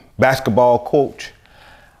basketball coach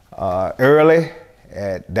early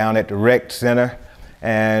down at the rec center.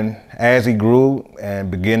 And as he grew and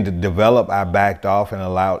began to develop, I backed off and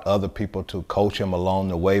allowed other people to coach him along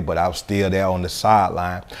the way, but I was still there on the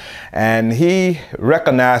sideline. And he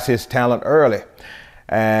recognized his talent early.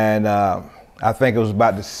 And I think it was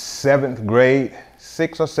about the 7th grade,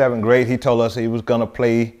 6th or 7th grade, he told us he was gonna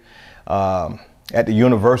play at the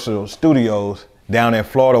Universal Studios down in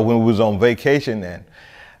Florida when we was on vacation. And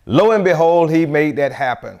lo and behold, he made that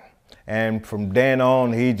happen. And from then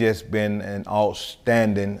on, he just been an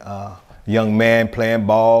outstanding young man playing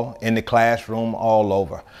ball in the classroom all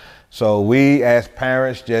over. So we as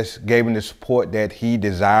parents just gave him the support that he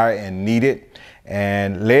desired and needed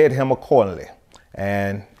and led him accordingly.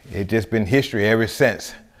 And it's just been history ever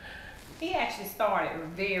since. He actually started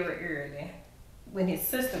very early when his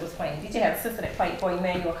sister was playing. DJ had a sister that played for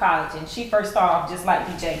Emmanuel College, and she first started off just like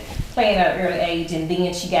DJ, playing at an early age, and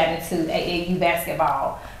then she got into AAU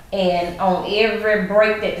basketball. And on every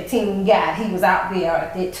break that the team got, he was out there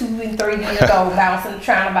at 2 and 3 years old,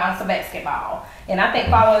 trying to bounce a basketball. And I think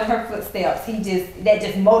following her footsteps, that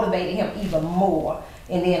just motivated him even more.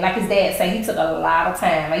 And then, like his dad said, he took a lot of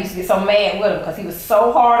time. I used to get so mad with him because he was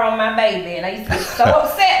so hard on my baby, and I used to get so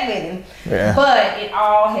upset with him. Yeah. But it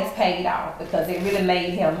all has paid off because it really made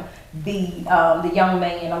him the young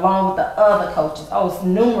man, along with the other coaches. Oh,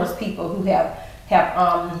 numerous people who have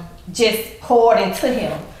just poured into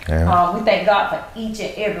him. Yeah. We thank God for each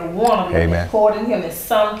and every one of them that poured in him in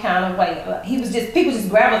some kind of way. People just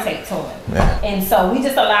gravitate to him. Yeah. And so we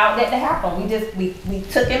just allowed that to happen. We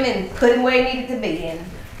took him and put him where he needed to be. And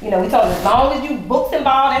we told him, as long as you books and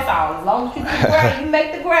ball, that's all. As long as you do the grade, you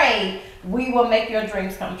make the grade, we will make your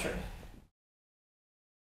dreams come true.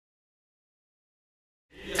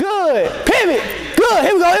 Good. Pivot. Good.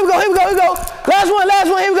 Here we go. Here we go. Here we go. Here we go. Last one. Last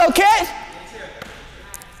one. Here we go. Catch.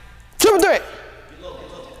 Triple threat.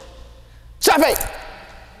 Shot fake.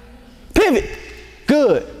 Pivot.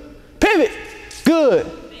 Good. Pivot. Good.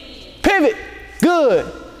 Pivot. Good.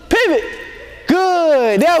 Pivot.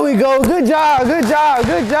 Good. There we go. Good job. Good job.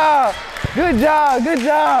 Good job. Good job. Good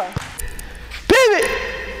job. Pivot.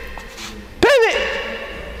 Pivot.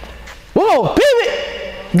 Whoa. Pivot.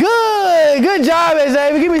 Good. Good job,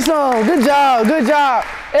 Xavier. Give me some. Good job. Good job.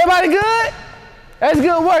 Everybody good? That's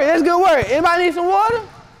good work. That's good work. Anybody need some water?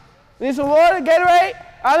 Need some water? Gatorade?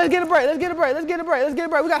 All right, let's get a break. Let's get a break. Let's get a break. Let's get a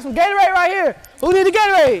break. We got some Gatorade right here. Who need the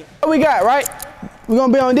Gatorade? What we got, right? We're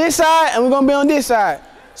going to be on this side and we're going to be on this side.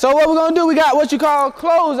 So what we're going to do, we got what you call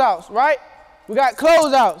closeouts, right? We got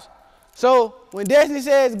closeouts. So when Destiny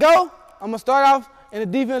says go, I'm going to start off in a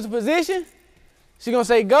defensive position. She's going to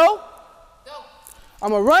say go. Go.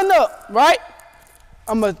 I'm going to run up, right?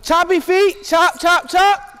 I'm going to choppy feet, chop, chop,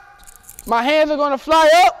 chop. My hands are going to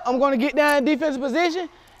fly up. I'm going to get down in defensive position.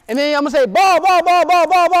 And then I'm going to say ball, ball, ball, ball,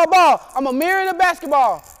 ball, ball, ball. I'm going to mirror the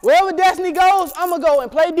basketball. Wherever Destiny goes, I'm going to go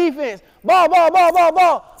and play defense. Ball, ball, ball, ball,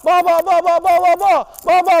 ball. Ball, ball, ball, ball, ball, ball, ball.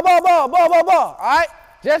 Ball, ball, ball, ball, ball, ball, ball. All right?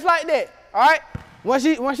 Just like that. All right? Once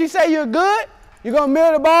she say you're good, you're going to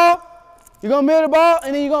mirror the ball. You're going to mirror the ball,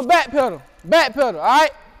 and then you're going to back pedal. Back pedal, all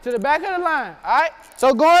right? To the back of the line, all right?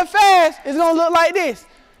 So going fast, it's going to look like this.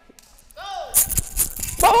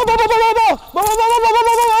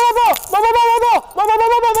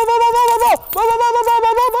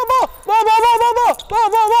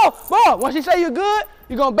 Once you say you're good,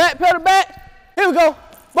 you're gonna back pedal back. Here we go.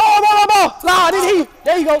 Ball, ball, ball, ball. Nah, I didn't hear you.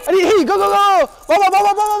 There you go. I didn't hear you. Go, go, go. Ball, ball,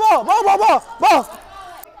 ball, ball, ball, ball, ball, ball, ball.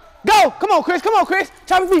 Go. Come on, Chris. Come on, Chris.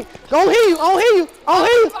 Chop your feet. I don't hear you. I don't hear you. I don't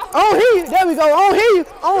hear you. I don't hear you. There we go. I don't hear you.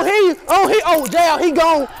 I don't hear you. I don't hear you. Oh, damn. He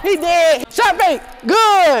gone. He dead. Shot fake.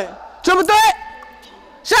 Good. Triple threat.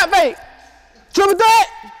 Shot fake. Triple threat.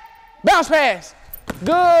 Bounce pass.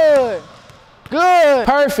 Good. Good.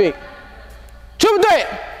 Perfect. Triple threat.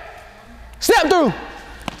 Step through.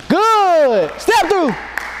 Good. Step through.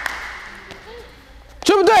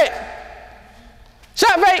 Triple threat.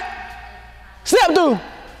 Shot fake. Step through.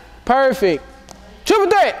 Perfect. Triple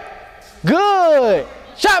threat. Good.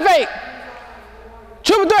 Shot fake.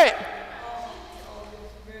 Triple threat.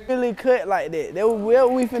 Really cut like that. That's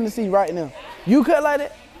what we finna see right now. You cut like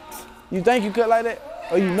that? You think you cut like that?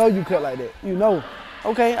 Or you know you cut like that? You know.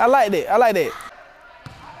 Okay, I like that. I like that.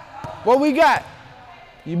 What we got?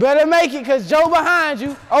 You better make it because Joe behind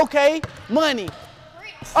you. Okay, money.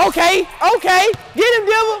 Okay, okay. Get him,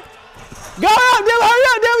 Devil. Go up, Devil. Hurry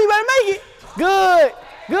up, Devil. You better make it. Good,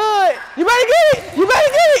 good. You better get it. You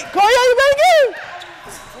better get it. Koya, you better get it.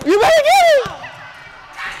 You better get it.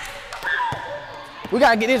 We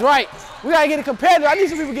got to get this right. We got to get it competitive. I need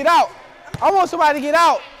some people to get out. I want somebody to get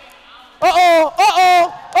out. Uh-oh,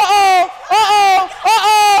 uh-oh, uh-oh, uh-oh,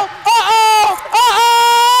 uh-oh, uh-oh,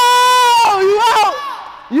 uh-oh. You out.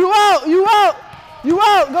 You out, you out, you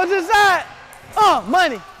out. Go to the side.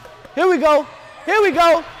 Money. Here we go. Here we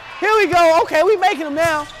go. Here we go. Okay, we making them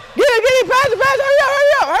now. Get it, pass it, pass it. Hurry up,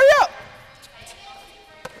 hurry up, hurry up.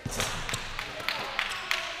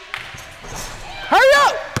 Hurry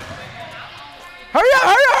up. Hurry up,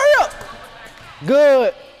 hurry up, hurry up.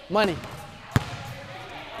 Good. Money.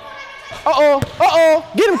 Uh-oh, uh-oh.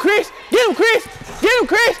 Get him, Chris. Get him, Chris. Get him,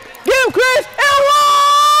 Chris. Get him, Chris. And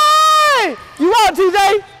one! You out,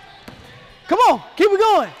 TJ. Come on, keep it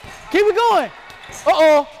going. Keep it going.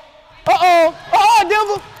 Uh-oh. Uh-oh. Uh-oh,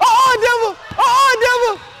 Denver. Uh-oh, Denver. Uh-oh,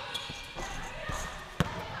 Denver.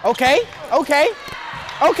 Okay, okay.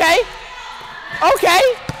 Okay. Okay.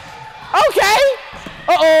 Okay.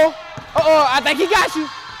 Uh-oh. Uh-oh, I think he got you.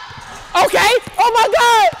 Okay. Oh, my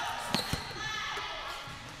God.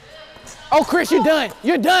 Oh, Chris, you're done.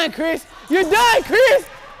 You're done, Chris. You're done, Chris.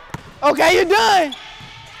 Okay, you're done.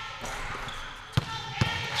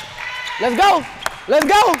 Let's go. Let's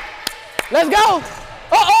go. Let's go.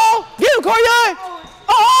 Uh-oh. Get him, Corian.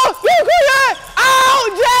 Uh-oh. Get him, Corian. Oh,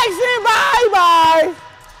 Jackson. Bye-bye.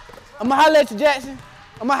 I'm going to holler at you, Jackson.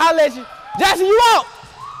 I'm going to holler at you. Jackson, you out.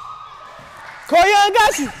 Corian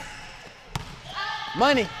got you.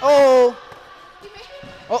 Money. Uh-oh.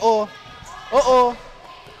 Uh-oh. Uh-oh.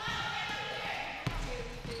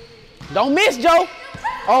 Don't miss, Joe.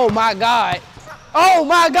 Oh, my God. Oh,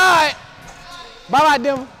 my God. Bye-bye,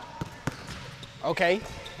 Denver. Okay.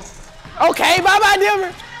 Okay, bye-bye,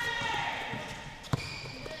 Denver.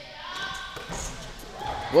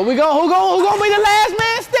 Where we go? Who gonna be the last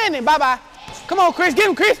man standing? Bye-bye. Come on, Chris. Get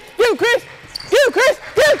him, Chris. Get him, Chris. Get him, Chris.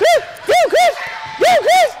 Get him, Chris. Get him, Chris. Get him,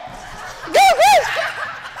 Chris. Get him, Chris.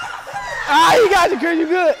 Ah, you got you, Chris. You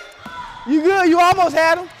good. You good. You almost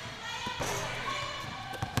had him.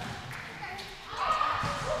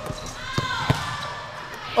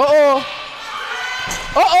 Uh-oh.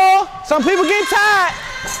 Uh-oh. Some people getting tired.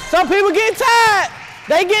 Some people getting tired.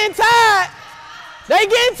 They getting tired. They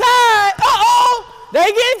getting tired. Uh-oh. They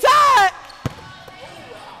getting tired.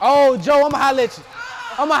 Oh, Joe, I'm going to holler at you.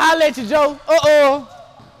 I'm going to holler at you, Joe. Uh-oh.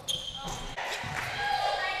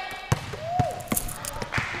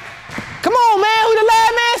 Come on, man. Who the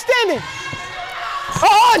last man standing?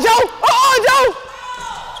 Uh-oh, Joe. Uh-oh, Joe.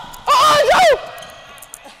 Uh-oh, Joe.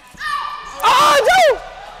 Uh-oh, Joe.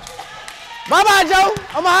 Bye-bye, Joe.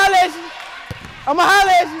 I'm going to holler at you. I'm going to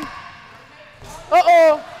holler at you.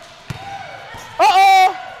 Uh-oh.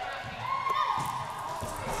 Uh-oh.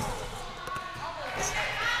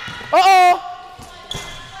 Uh-oh.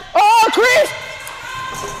 Uh-oh, Chris.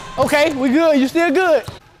 Okay, we good. You still good.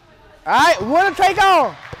 All right, winner take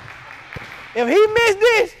all. If he missed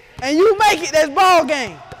this and you make it, that's ball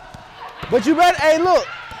game. But you better, hey, look.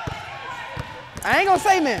 I ain't going to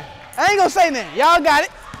say nothing. I ain't going to say nothing. Y'all got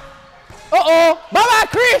it. Uh-oh. Bye-bye,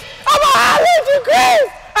 Chris. I'm going to holler at you, Chris.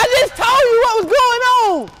 I just told you what was going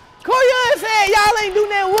on. Corian said y'all ain't do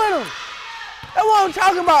nothing with him. That's what I'm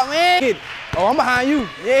talking about, man. Oh, I'm behind you.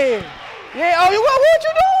 Yeah. Yeah. Oh, what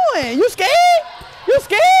you doing? You scared? You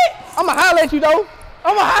scared? I'm going to holler at you, though.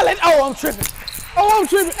 I'm going to holler at you. Oh, I'm tripping. Oh, I'm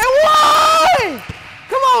tripping. And one!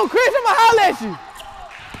 Come on, Chris. I'm going to holler at you.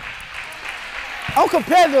 I'm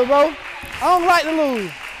competitive, bro. I don't like to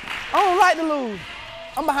lose. I don't like to lose.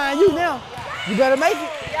 I'm behind you now. You better make it.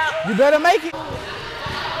 You better make it.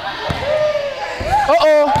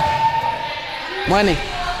 Uh-oh. Money.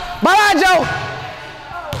 Bye-bye, Joe.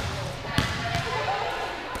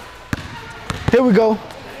 Here we go.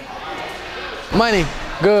 Money.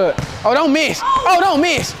 Good. Oh, don't miss. Oh, don't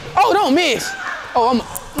miss. Oh, don't miss. Oh,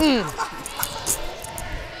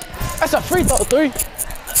 That's a free throw, 3.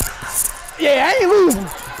 Yeah, I ain't losing.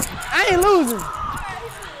 I ain't losing.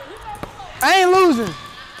 I ain't losing.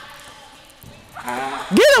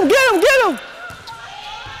 Get him, get him, get him.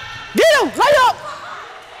 Get him, lay up.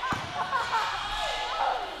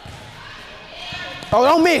 Oh,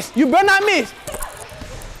 don't miss. You better not miss.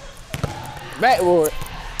 Backward.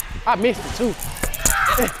 I missed it too.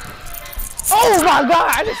 Oh my God,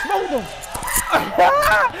 I just smoked him.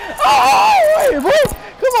 Oh, wait, bro.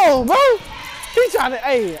 Come on, bro. He trying to,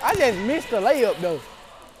 hey, I just missed the layup though.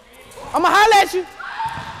 I'ma holler at you.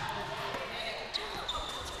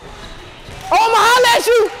 Oh, I'ma holler at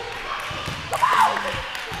you.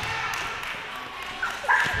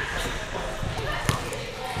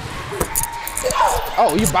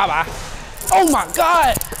 Oh, you bye-bye. Oh my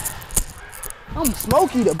God. I'm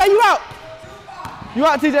smoky though. Hey, you out? You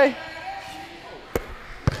out, TJ?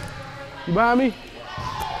 You behind me?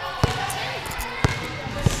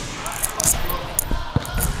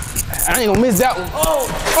 I ain't gonna miss that one.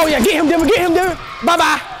 Oh yeah, get him, Denver, get him, Denver.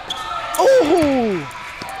 Bye-bye. Ooh.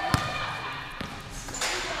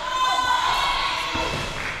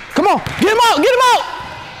 Come on, get him out, get him out.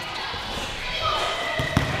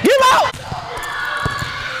 Get him out.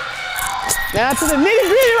 Down to the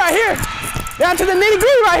nitty-gritty right here. Down to the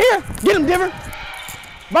nitty-gritty right here. Get him, Denver.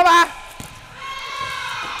 Bye-bye.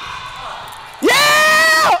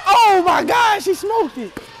 Yeah! Oh my God, she smoked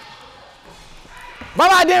it.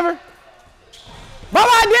 Bye-bye, Denver.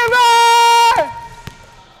 Bye-bye, Denver!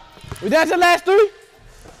 We down to the last 3?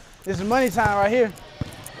 This is money time right here.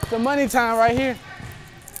 It's the money time right here.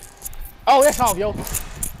 Oh, that's off, yo.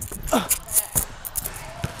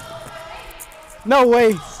 No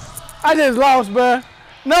way. I just lost, bruh.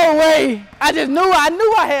 No way. I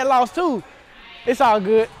knew I had lost too. It's all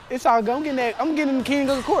good. It's all good. I'm getting the king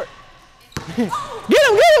of the court. Get him,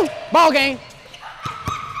 get him. Ball game.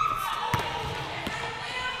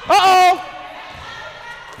 Uh-oh.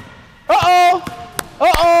 Uh-oh.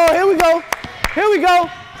 Uh-oh. Here we go. Here we go.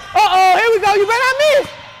 Uh-oh. Here we go. You better not miss.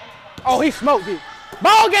 Oh, he smoked it.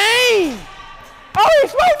 Ball game. Oh, he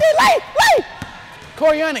smoked it. Late.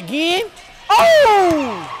 Corian again.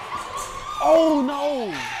 Oh. Oh,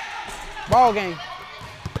 no. Ball game.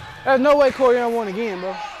 There's no way Corian won again,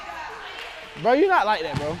 bro. Bro, you're not like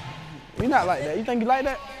that, bro. You're not like that. You think you like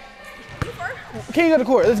that? King of the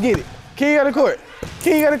court. Let's get it. King of the court.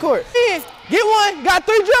 King of the court. Get one. Got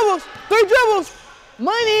 3 dribbles. 3 dribbles.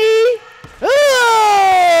 Money.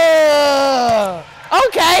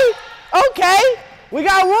 Okay. Okay. We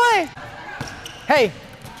got 1. Hey.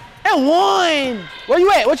 And 1. Where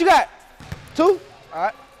you at? What you got? 2? All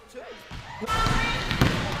right.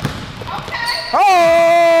 Oh!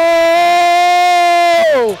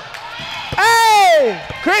 Hey!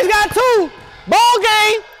 Chris got 2. Ball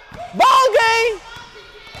game. Ball game.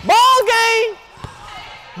 Ball game.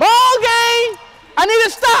 Ball game. I need a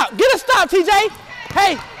stop. Get a stop, TJ.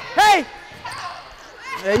 Hey.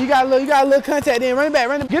 Yeah, you got a little contact in. Run it back.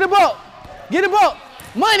 Get a ball. Get a ball.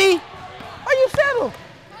 Money. Why you settle?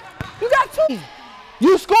 You got 2.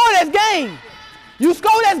 You score, that's game. You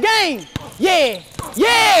score, that's game. Yeah.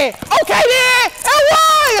 Okay then. And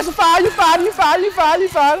 1. That's a foul. You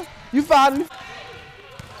fouled him.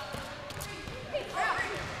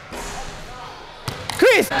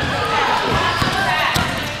 Chris.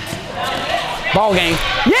 Ball game.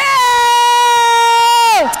 Yeah!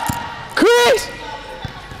 Chris.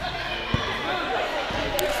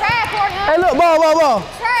 Hey, look, ball.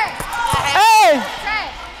 Hey.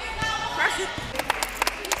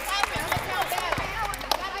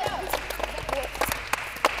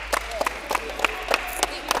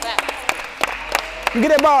 You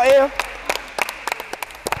get that ball, L.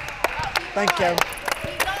 Thank you, Kevin.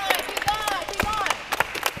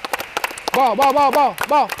 Ball. 3, 2,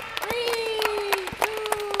 1.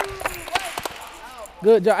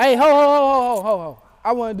 Good job. Hey, ho.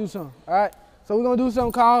 I want to do something, all right? So we're going to do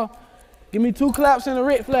something called give me 2 claps and a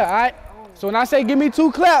Ric Flair, all right? So when I say give me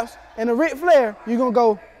 2 claps and a Ric Flair, you're going to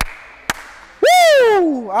go,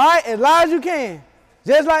 woo! All right, as loud as you can.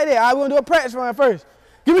 Just like that. All right, we're going to do a practice run first.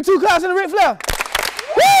 Give me 2 claps and a Ric Flair.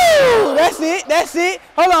 Woo! That's it.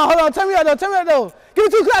 Hold on. Turn me up though. Give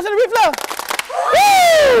me 2 claps and a Ric Flair.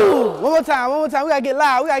 Woo! One more time. We gotta get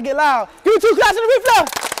loud. Give me 2 claps and a Ric Flair.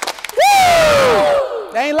 Woo!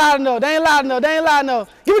 They ain't loud enough.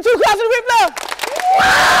 Give me 2 claps and a Ric Flair.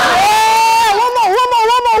 Yeah! One more.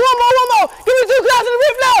 Give me 2 claps in the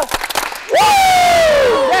rip floor. Woo!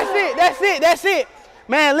 That's it.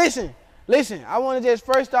 Man, listen. I want to just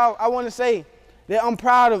first off, I want to say that I'm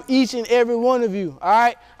proud of each and every one of you, all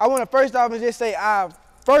right? I want to first off just say I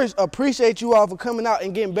first appreciate you all for coming out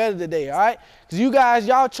and getting better today, all right? Because you guys,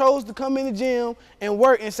 y'all chose to come in the gym and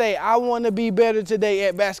work and say, I want to be better today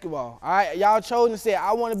at basketball, all right? Y'all chose and said,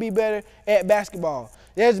 I want to be better at basketball.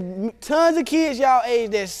 There's tons of kids y'all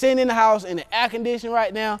age that's sitting in the house in the air conditioning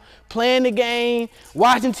right now, playing the game,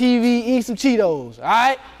 watching TV, eating some Cheetos, all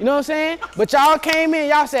right? You know what I'm saying? But y'all came in,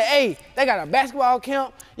 y'all said, hey, they got a basketball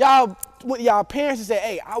camp. Y'all went to y'all parents and said,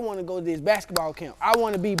 hey, I want to go to this basketball camp. I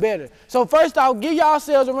want to be better. So first off, give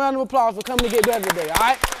yourselves a round of applause for coming to get better today, all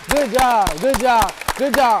right? Good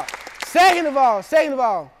job. Second of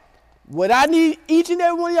all, what I need each and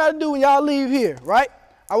every one of y'all to do when y'all leave here, right?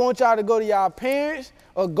 I want y'all to go to y'all parents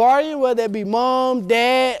or guardian, whether it be mom,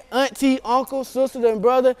 dad, auntie, uncle, sister, and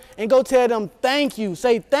brother, and go tell them thank you.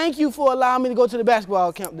 Say thank you for allowing me to go to the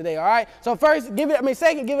basketball camp today, all right? So first,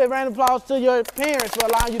 second, give a round of applause to your parents for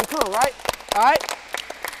allowing you to come, right? All right?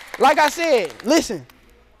 Like I said, listen,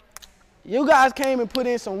 you guys came and put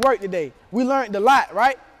in some work today. We learned a lot,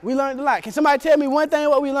 right? We learned a lot. Can somebody tell me one thing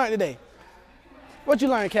what we learned today? What you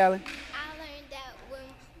learned, Callie?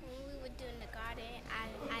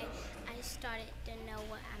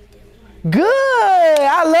 Good.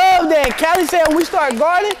 I love that. Callie said when we started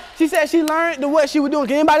gardening, she said she learned what she was doing.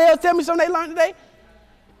 Can anybody else tell me something they learned today?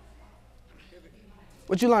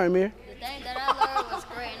 What you learned, Mir? The thing that I learned was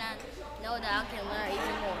great, and I know that I can learn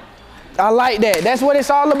even more. I like that. That's what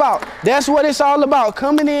it's all about. That's what it's all about,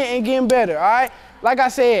 coming in and getting better, all right? Like I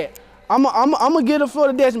said, I'm going to get the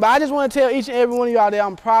floor to Destin, but I just want to tell each and every one of y'all that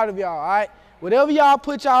I'm proud of y'all, all right? Whatever y'all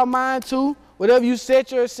put y'all mind to, whatever you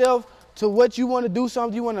set yourself to what you want to do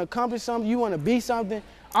something, you want to accomplish something, you want to be something,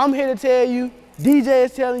 I'm here to tell you, DJ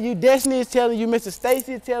is telling you, Destiny is telling you, Mr.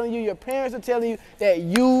 Stacy is telling you, your parents are telling you that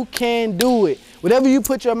you can do it. Whatever you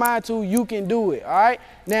put your mind to, you can do it, all right?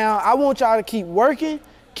 Now, I want y'all to keep working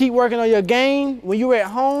on your game. When you're at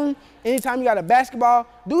home, anytime you got a basketball,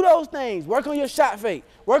 do those things. Work on your shot fake,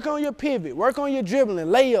 work on your pivot, work on your dribbling,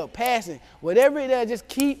 layup, passing, whatever it is, just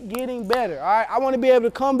keep getting better, all right? I want to be able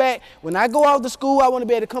to come back. When I go off to school, I want to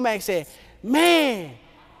be able to come back and say, man,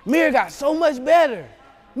 Mir got so much better.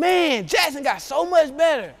 Man, Jackson got so much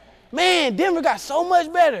better. Man, Denver got so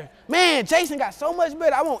much better. Man, Jason got so much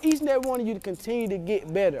better. I want each and every one of you to continue to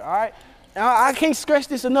get better, all right? I can't stress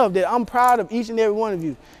this enough that I'm proud of each and every one of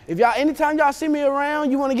you. If y'all, anytime y'all see me around,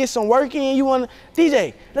 you want to get some work in, you want to,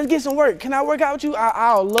 DJ, let's get some work. Can I work out with you?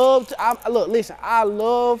 I'll love to, look, listen, I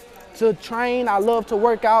love to train. I love to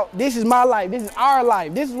work out. This is my life. This is our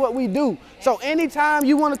life. This is what we do. So anytime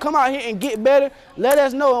you want to come out here and get better, let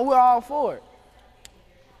us know and we're all for it.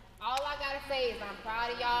 All I got to say is I'm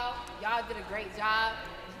proud of y'all. Y'all did a great job.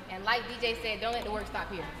 And like DJ said, don't let the work stop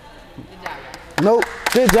here. Good job, guys. Nope.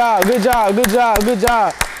 Good job.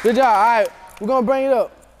 All right, we're going to bring it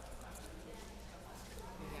up.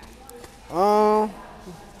 What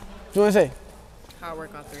you want to say? Hard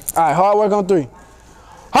work on 3. All right, hard work on 3.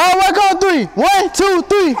 Hard work on 3. 1, 2,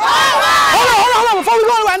 3. Hold on. Before we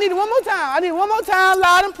go, I need it one more time.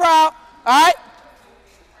 Loud and proud. All right?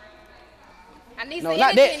 I need No, some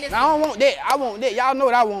not energy in that. this I don't want that. I want that. Y'all know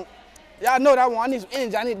what I want. I need some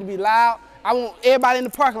energy. I need to be loud. I want everybody in the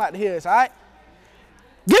parking lot to hear us, all right?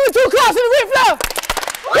 Give me 2 claps in the rip floor.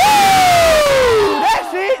 Woo!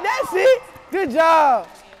 That's it. Good job.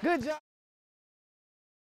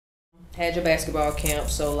 Had your basketball camp,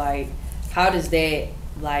 so like, how does that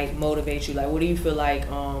like motivate you? Like, what do you feel like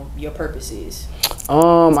your purpose is?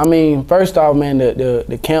 I mean, first off, man,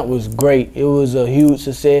 the camp was great. It was a huge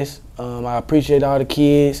success. I appreciate all the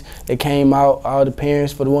kids that came out, all the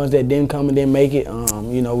parents for the ones that didn't come and didn't make it.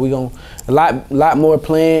 You know, we gonna a lot more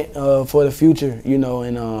planned for the future. You know,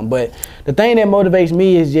 and but the thing that motivates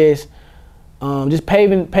me is just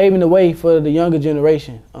paving the way for the younger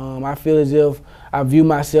generation. I feel as if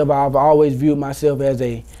I've always viewed myself as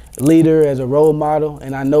a leader, as a role model,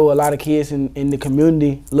 and I know a lot of kids in the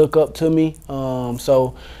community look up to me.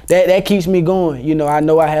 So that keeps me going. You know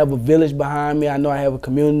I have a village behind me. I know I have a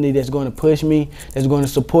community that's going to push me, that's going to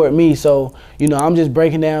support me. So, you know, I'm just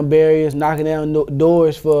breaking down barriers, knocking down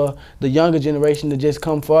doors for the younger generation to just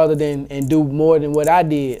come farther and do more than what I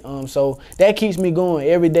did. So that keeps me going.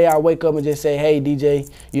 Every day I wake up and just say, hey,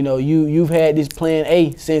 DJ, you know, you've had this plan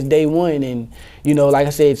A since day one, and you know, like I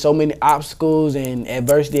said, so many obstacles and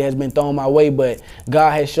adversity has been thrown my way, but God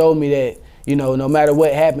has showed me that, you know, no matter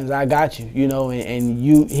what happens, I got you, you know,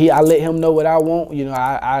 and I let him know what I want. You know,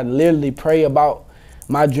 I literally pray about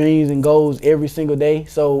my dreams and goals every single day.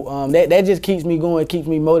 So that just keeps me going, keeps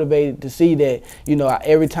me motivated to see that, you know,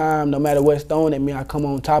 every time, no matter what's thrown at me, I come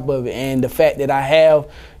on top of it. And the fact that I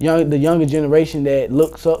have the younger generation that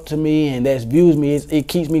looks up to me and that views me, it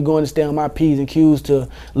keeps me going to stay on my P's and Q's to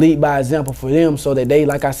lead by example for them, so that they,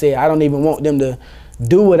 like I said, I don't even want them to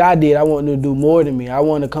do what I did. I want them to do more than me. I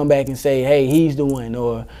want to come back and say, hey, he's the one,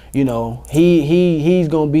 or, you know, he's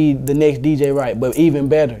gonna be the next DJ Wright, but even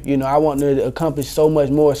better. You know, I want them to accomplish so much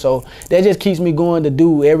more. So that just keeps me going to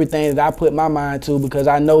do everything that I put my mind to, because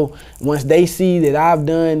I know once they see that I've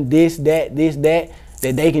done this, that, that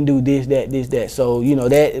they can do this, that. So, you know,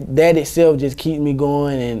 that itself just keeps me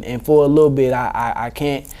going, and for a little bit, I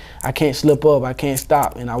can't slip up, I can't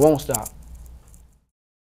stop, and I won't stop.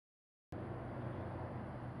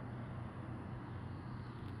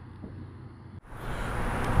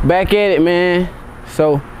 Back at it, man.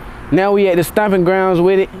 So now we at the stomping grounds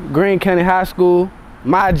with it, Greene County High School,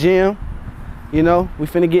 my gym. You know, we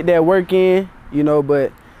finna get that work in, you know,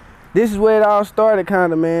 but this is where it all started,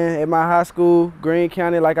 kind of, man. At my high school, Greene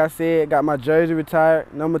County, like I said, got my jersey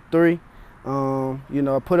retired, number 3. You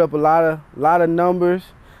know, I put up a lot of numbers,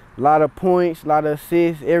 a lot of points, a lot of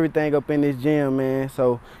assists, everything up in this gym, man.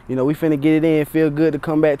 So, you know, we finna get it in. Feel good to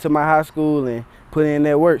come back to my high school and put in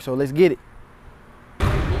that work. So let's get it.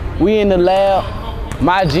 We in the lab,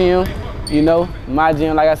 my gym, you know, my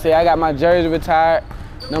gym. Like I said, I got my jersey retired,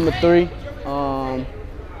 number 3.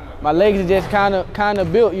 My legs are just kind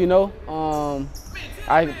of built, you know.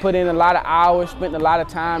 I put in a lot of hours, spent a lot of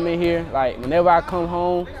time in here. Like, whenever I come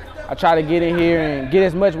home, I try to get in here and get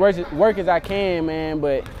as much work as I can, man.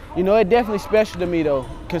 But, you know, it's definitely special to me, though,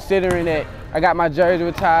 considering that I got my jersey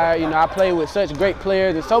retired. You know, I played with such great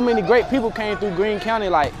players, and so many great people came through Greene County.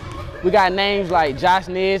 Like, we got names like Josh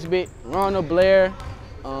Nesbitt, Ronald Blair.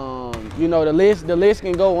 You know, the list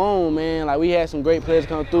can go on, man. Like, we had some great players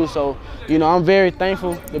come through. So, you know, I'm very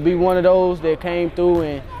thankful to be one of those that came through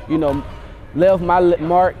and, you know, left my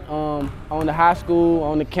mark on the high school,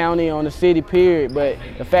 on the county, on the city, period. But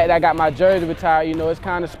the fact that I got my jersey retired, you know, it's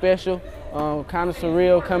kind of special, kind of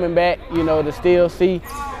surreal coming back, you know, to still see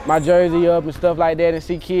my jersey up and stuff like that, and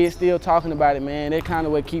see kids still talking about it, man. That's kind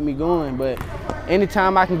of what keep me going. But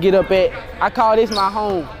anytime I can get up at, I call this my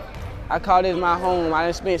home. I call this my home. I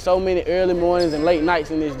done spent so many early mornings and late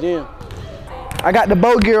nights in this gym. I got the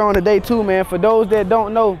Bo gear on today too, man. For those that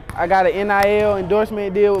don't know, I got an NIL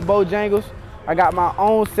endorsement deal with Bojangles. I got my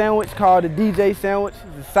own sandwich called the DJ sandwich.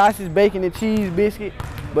 It's a sausage, bacon, and cheese biscuit.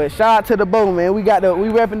 But shout out to the Bo, man. We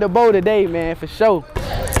repping the Bo today, man, for sure.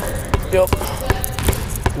 Yep.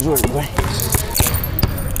 Good work, boy.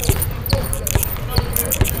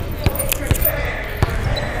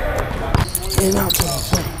 In out to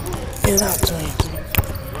him. In out to him.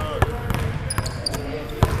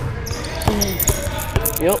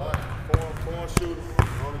 Yep.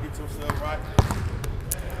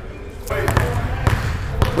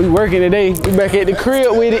 We working today. We back at the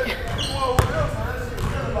crib with it.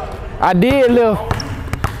 I did lift.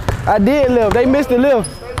 They missed the lift.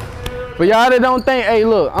 But y'all that don't think, hey,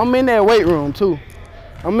 look, I'm in that weight room too.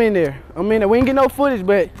 I'm in there. We ain't get no footage,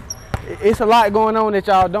 but it's a lot going on that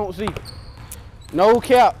y'all don't see. No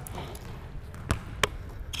cap.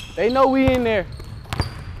 They know we in there.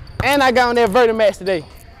 And I got on that Vertimax today.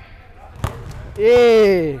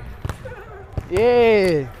 Yeah.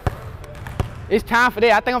 It's time for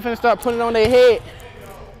that. I think I'm finna start putting it on their head.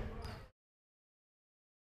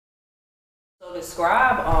 So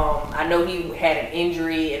describe, I know he had an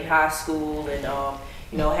injury in high school and,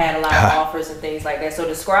 you know, had a lot of offers and things like that. So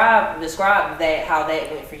describe that, how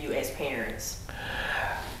that went for you as parents.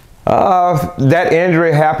 That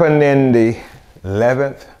injury happened in the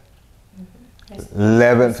 11th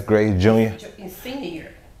grade, junior. His senior year.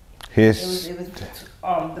 It was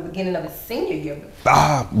the beginning of his senior year.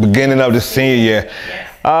 Beginning of the senior year.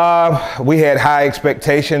 Yes. We had high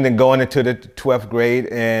expectations and going into the 12th grade,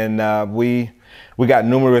 and we got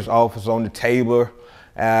numerous offers on the table,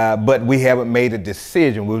 but we haven't made a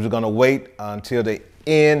decision. We was going to wait until the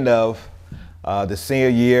end of the senior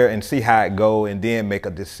year and see how it go, and then make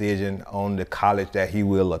a decision on the college that he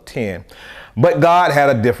will attend. But God had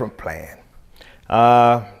a different plan.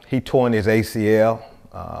 He tore his ACL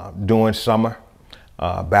during summer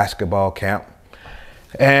basketball camp,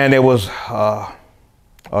 and it was a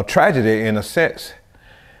tragedy in a sense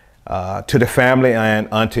to the family and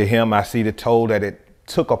unto him. I see the toll that it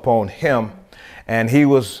took upon him, and he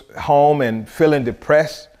was home and feeling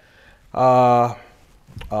depressed, feeling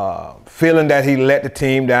that he let the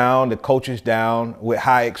team down, the coaches down, with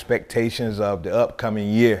high expectations of the upcoming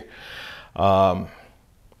year.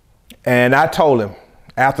 And I told him,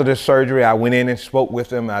 After the surgery, I went in and spoke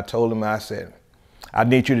with him. I told him, I said, I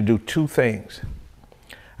need you to do two things.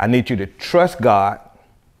 I need you to trust God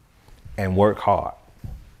and work hard.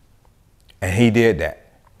 And he did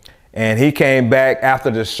that. And he came back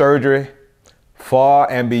after the surgery far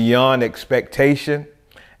and beyond expectation.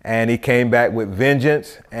 And he came back with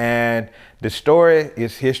vengeance. And the story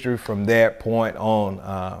is history from that point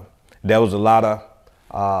on. There was a lot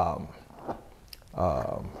of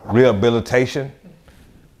rehabilitation.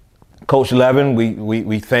 Coach Levin,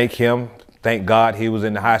 we thank him. Thank God he was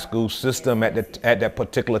in the high school system at that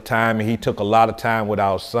particular time, and he took a lot of time with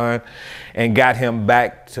our son and got him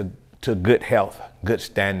back to good health, good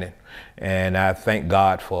standing, and I thank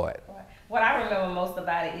God for it. What I remember most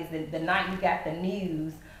about it is that the night we got the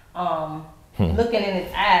news, looking in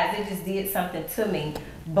his eyes, it just did something to me.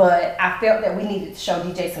 But I felt that we needed to show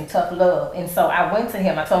DJ some tough love, and so I went to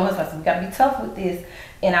him. I told him, I said, we gotta be tough with this.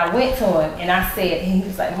 And I went to him and I said, and he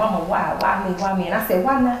was like, Mama, why me? And I said,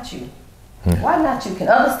 why not you? Why not you? Can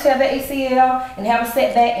others tear their ACL and have a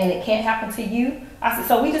setback and it can't happen to you? I said,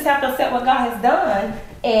 so we just have to accept what God has done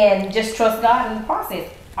and just trust God in the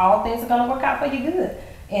process. All things are gonna work out for you good.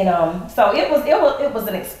 And so it was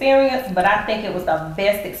an experience, but I think it was the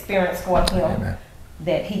best experience for him. Amen.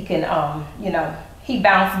 That he can, he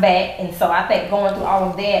bounced back. And so I think going through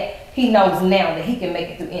all of that, he knows now that he can make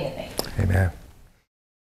it through anything. Amen.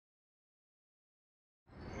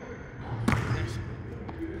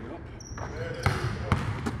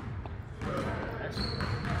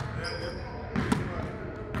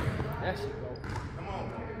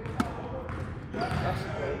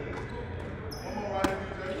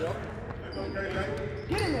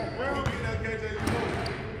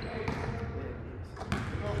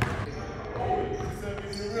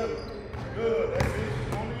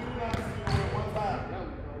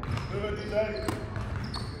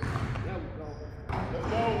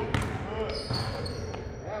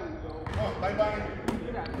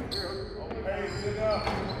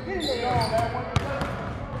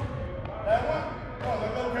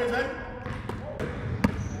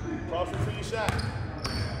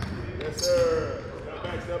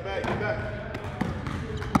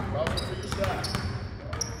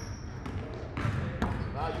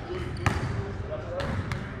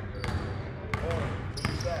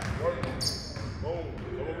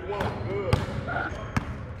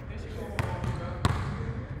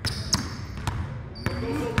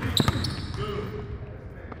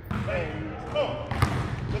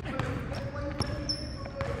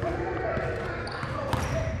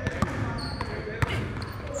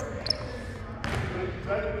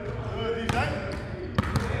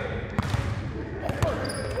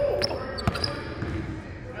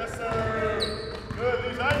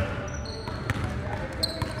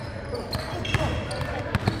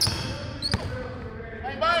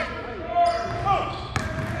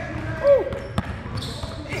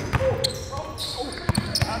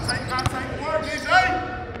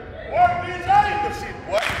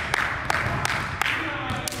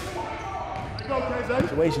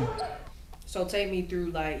 So take me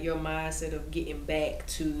through like your mindset of getting back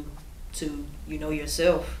to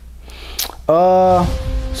yourself.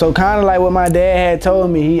 So kind of like what my dad had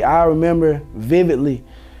told me, I remember vividly.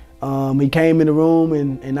 He came in the room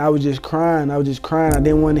and I was just crying. I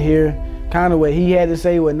didn't want to hear kind of what he had to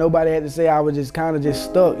say, what nobody had to say. I was just kind of just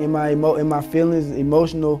stuck in my feelings,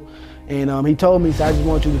 emotional. And he told me, so I just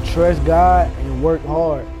want you to trust God and work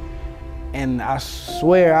hard. And I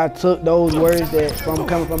swear I took those words coming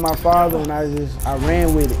from my father, and I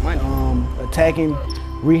ran with it. Attacking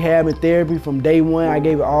rehab and therapy from day one. I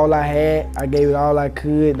gave it all I had. I gave it all I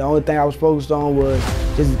could. The only thing I was focused on was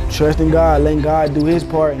just trusting God, letting God do his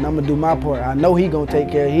part, and I'm gonna do my part. I know he gonna take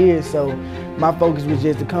care of his, so my focus was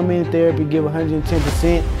just to come in therapy, give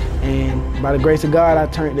 110%, and by the grace of God, I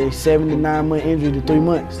turned a 7 to 9 month injury to 3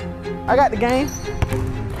 months. I got the game.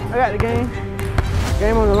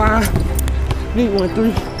 Game on the line. Need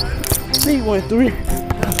 1-3. Need 1-3.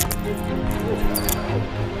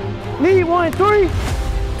 Need 1-3.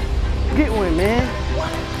 Get one, man.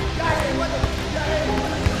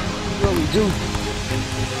 That's what we do.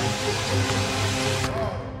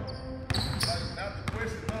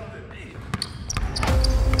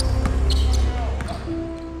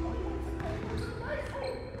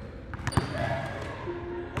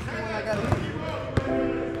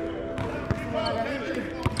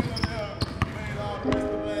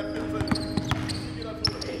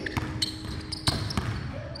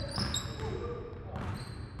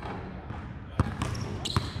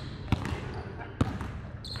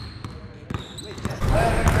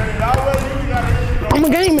 I'm a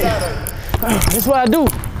game man. That's what I do.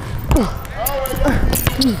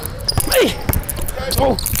 Hey.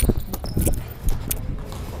 Oh.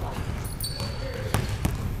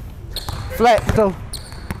 Flat, so.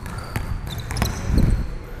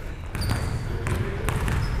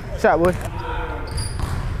 Shot, boy.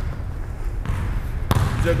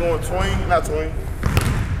 Just going twing, not twing.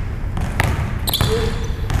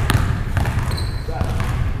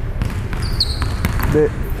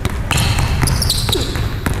 Bit.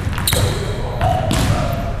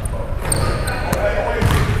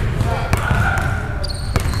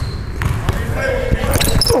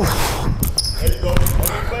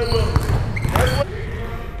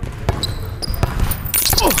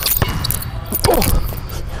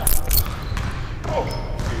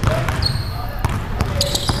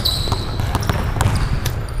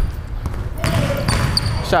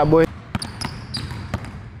 Shot, boy.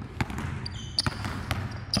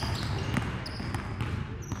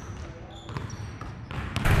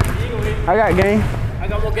 I got game.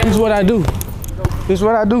 This is what I do. This is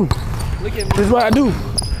what I do. This is what I do.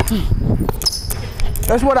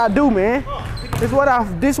 That's what I do, man. This is what I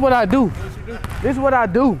do. This is what I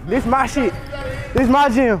do. This my shit. This my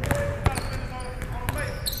gym.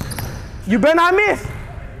 You better not miss.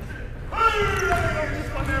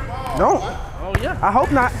 No. Oh yeah. I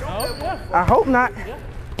hope not. Oh yeah. I hope not.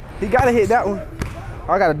 He gotta hit that one.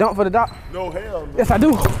 Oh, I got a dunk for the doc. No, hell no. Yes, I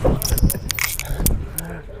do.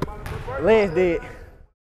 Legs dead.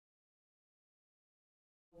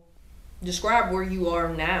 Describe where you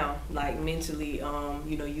are now, like mentally.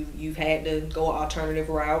 You know, you've had to go an alternative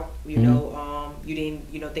route. You know, you didn't.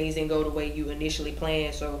 You know, things didn't go the way you initially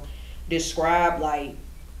planned. So, describe like,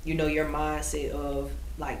 you know, your mindset of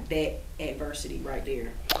like that adversity right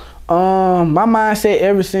there. My mindset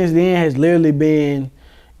ever since then has literally been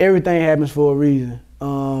everything happens for a reason.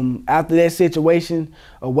 After that situation,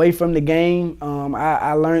 away from the game,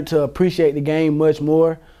 I learned to appreciate the game much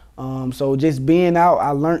more. So just being out,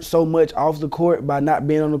 I learned so much off the court by not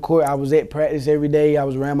being on the court. I was at practice every day. I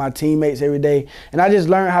was around my teammates every day. And I just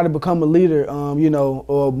learned how to become a leader, you know,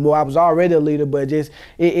 or more, I was already a leader, but just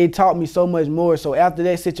it taught me so much more. So after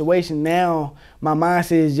that situation, now my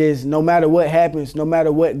mindset is just no matter what happens, no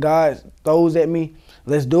matter what God throws at me,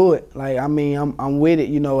 let's do it. Like, I mean, I'm with it,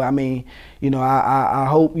 you know. I mean, you know, I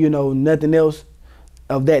hope, you know, nothing else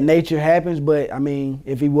of that nature happens, but I mean,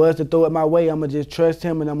 if he was to throw it my way, I'm gonna just trust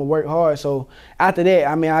him and I'm gonna work hard. So after that,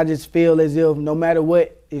 I mean, I just feel as if no matter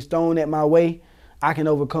what is thrown at my way, I can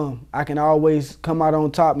overcome. I can always come out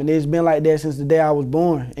on top, and it's been like that since the day I was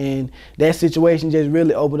born. And that situation just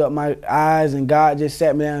really opened up my eyes, and God just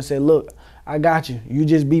sat me down and said, look, I got you. You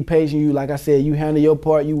just be patient. You, like I said, you handle your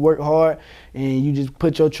part, you work hard, and you just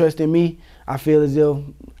put your trust in me. I feel as if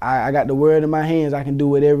I got the world in my hands. I can do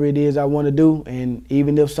whatever it is I want to do, and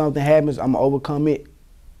even if something happens, I'm gonna overcome it.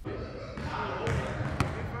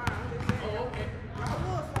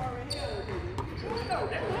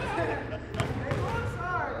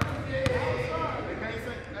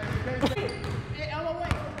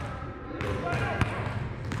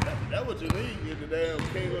 That's what you need. Get the damn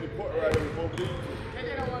king of the court right here with both these.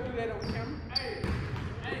 They don't want to do that on camera.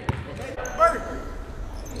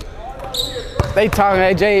 They talking,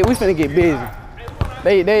 hey Jay, we finna get busy.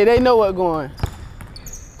 They know what's going.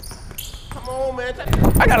 Come on, man.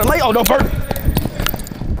 I gotta lay on the Bert.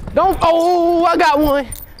 Don't, oh, I got one.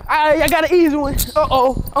 I got an easy one.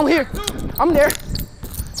 Uh-oh, I'm here. I'm there.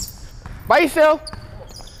 By yourself.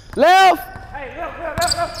 Left. Hey,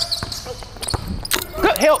 left.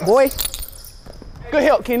 Good help, boy. Good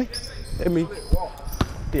help, Kenny. Let me.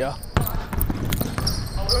 Yeah.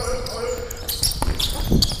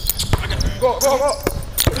 Go.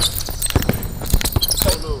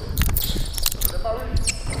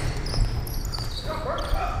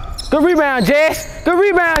 Good rebound, Jess. Good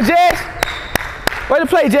rebound, Jess. Way to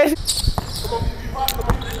play, Jesse.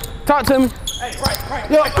 Talk to me. Hey, right.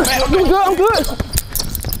 Yo, I'm good.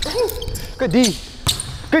 Good D.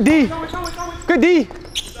 Good D. Good D.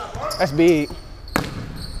 That's big.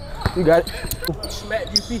 You got it. Smack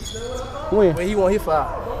UP. When? When he want his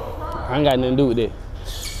foul. I ain't got nothing to do with that.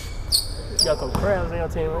 You got some crabs on your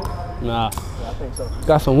team, right? Nah. Yeah, I think so.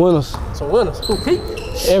 Got some winners. Some winners. Who, Pete?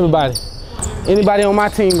 Everybody. Anybody on my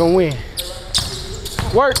team gonna win.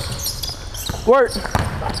 Work.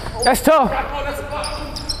 That's tough.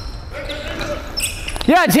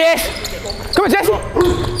 Yeah, Jess. Come on, Jesse.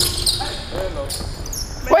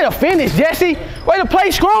 Way to finish, Jesse. Way to play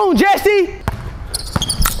strong, Jesse.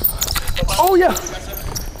 Oh, yeah.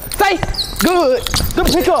 Stay. Good. Good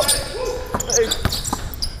pick up.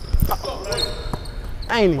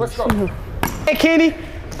 I ain't even. Hey, Kenny.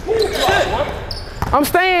 I'm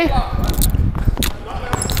staying.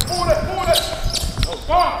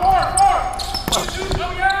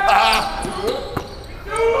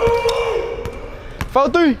 Four,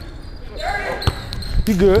 3.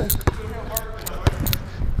 You good.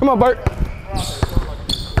 Come on, Bert.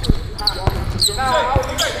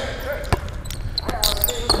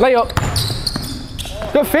 Layup.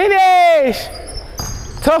 Good finish.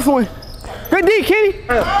 Tough one. Good D, Kenny.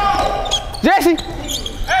 Jesse.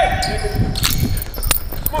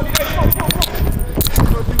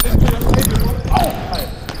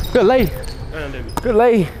 Good lay. Good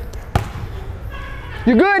lay.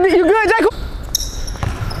 You good? You good, Jacob?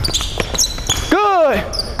 Good.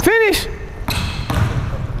 Finish.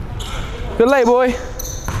 Good lay, boy.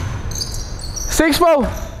 6-4.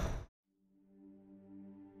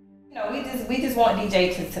 You know, we just want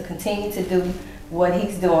DJ to continue to do what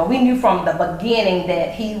he's doing. We knew from the beginning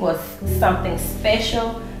that he was something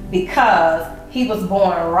special because he was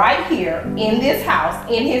born right here in this house,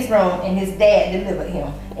 in his room, and his dad delivered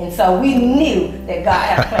him. And so we knew that God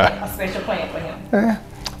had a plan, a special plan for him.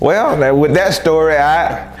 Well, with that story,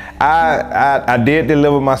 I did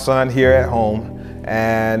deliver my son here at home,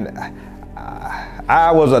 and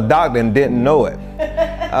I was a doctor and didn't know it.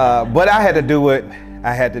 But I had to do what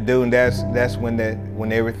I had to do, and that's when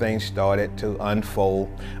everything started to unfold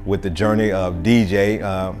with the journey of DJ.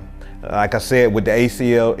 Like I said, with the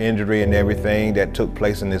ACL injury and everything that took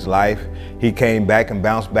place in his life, he came back and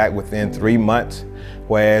bounced back within 3 months,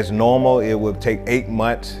 whereas normal it would take 8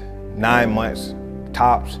 months, 9 months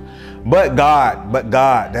tops. But God,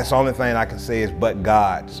 that's the only thing I can say is but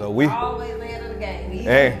God. So we always ahead of the game.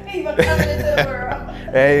 Hey. Even coming into the world.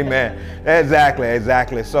 Amen.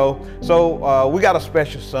 Exactly. So we got a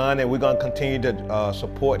special son, and we're gonna continue to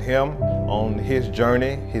support him on his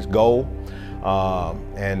journey, his goal.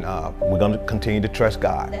 And we're going to continue to trust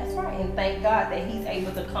God. That's right, and thank God that he's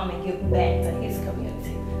able to come and give back to his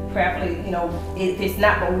community. Prayerfully, you know, if it's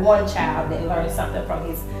not but one child that learns something from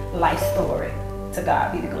his life story, to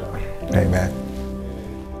God be the glory. Amen.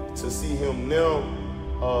 To see him now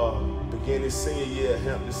begin his senior year at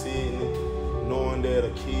Hampden Sydney, knowing that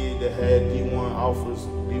a kid that had D1 offers,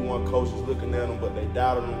 D1 coaches looking at him, but they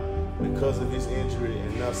doubted him because of his injury,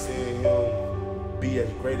 and now seeing him be as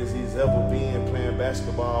great as he's ever been playing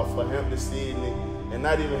basketball for Hampden Sydney, and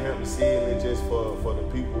not even Hampden Sydney, just for the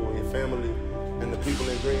people, his family, and the people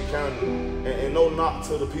in Greene County. And no knock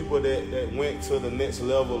to the people that went to the next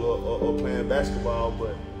level of playing basketball,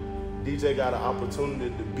 but DJ got an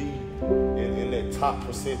opportunity to be in that top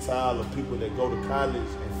percentile of people that go to college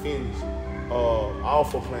and finish, all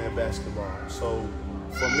for playing basketball. So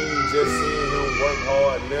for me, just seeing him work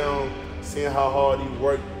hard now, seeing how hard he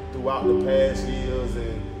worked throughout the past years,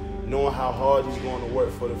 and knowing how hard he's going to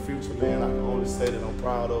work for the future, man, I can only say that I'm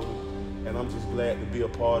proud of him, and I'm just glad to be a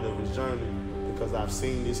part of his journey, because I've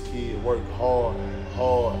seen this kid work hard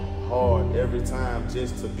every time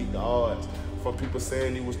just to beat the odds. From people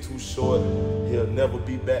saying he was too short, he'll never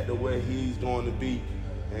be back to where he's going to be,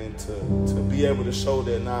 and to be able to show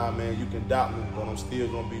that, nah, man, you can doubt me, but I'm still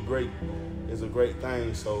going to be great, is a great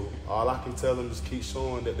thing. So all I can tell him is keep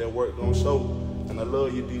showing that work gonna show. And I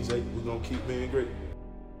love you, DJ. We're gonna keep being great.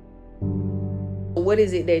 What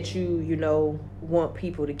is it that you know, want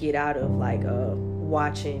people to get out of, like,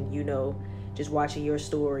 watching, you know, just watching your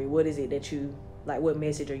story? What is it that you, like, what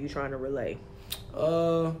message are you trying to relay?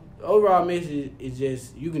 Overall message is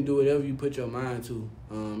just, you can do whatever you put your mind to.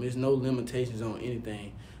 There's no limitations on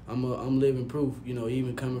anything. I'm living proof, you know,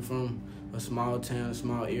 even coming from a small town, a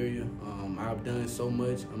small area. I've done so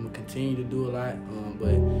much. I'm gonna continue to do a lot,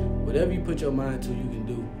 but whatever you put your mind to, you can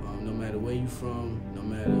do. No matter where you from, no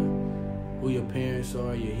matter who your parents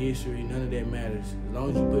are, your history, none of that matters. As long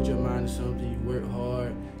as you put your mind to something, you work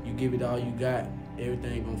hard, you give it all you got,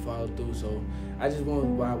 everything gonna follow through. So I just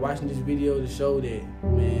want, by watching this video, to show that,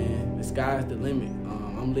 man, the sky's the limit.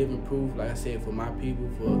 I'm living proof, like I said, for my people,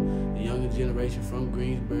 for the younger generation from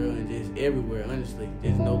Greensboro, and just everywhere, honestly.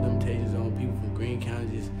 There's no limitations on people from Greene County,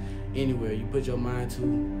 just anywhere. You put your mind to,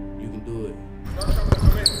 you can do it.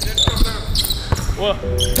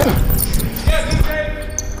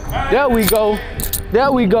 There we go.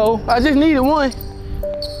 There we go. I just needed one.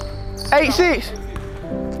 8-6.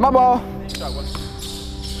 My ball.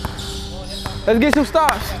 Let's get some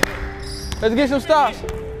stops. Let's get some stops.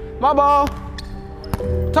 My ball.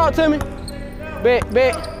 Talk to me. Bet.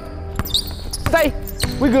 Stay.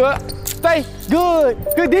 We good. Stay. Good.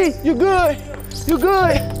 Good D. You good. You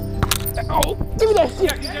good. Oh, give me that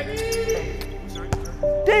shit.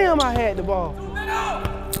 Damn, I had the ball.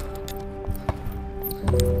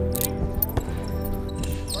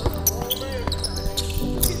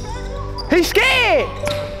 He's scared.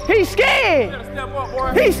 He's scared.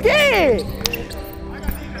 He's scared.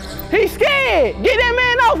 He's scared. Get that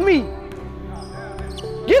man off me.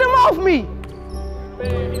 Get him off me.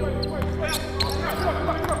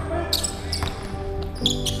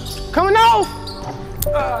 Coming off.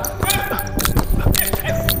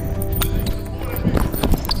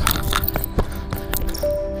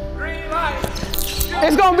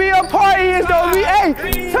 It's gonna be a party. It's gonna be, hey,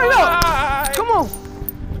 turn up. Come on.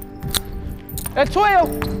 That's 12.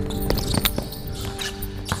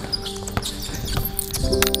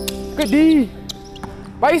 Good D.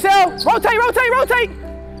 By yourself. Rotate, rotate, rotate.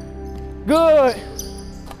 Good.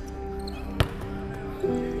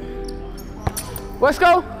 Let's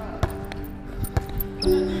go.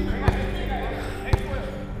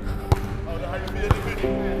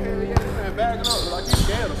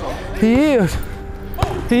 He is.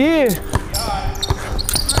 He is.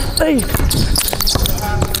 Hey.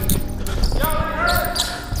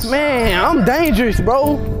 Man, I'm dangerous,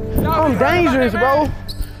 bro. I'm dangerous, bro.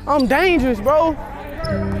 I'm dangerous, bro.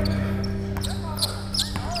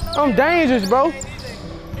 I'm dangerous, bro.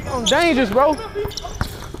 I'm dangerous, bro.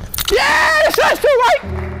 Yeah, that's too right.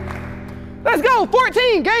 Let's go,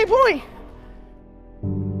 14, game point.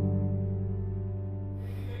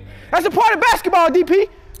 That's a part of basketball, DP.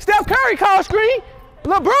 Steph Curry called screen.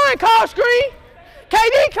 LeBron called screen.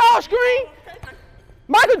 KD called screen.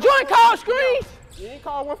 Michael Jordan called screen.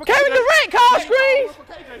 Kevin Durant called screens.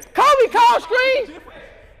 Kobe called screens.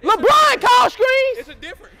 LeBron called screens.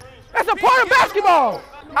 That's a part of basketball.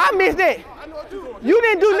 I missed that. You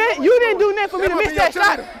didn't do that. You didn't do nothing for me to miss that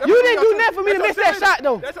shot. You didn't do nothing for me to miss that shot,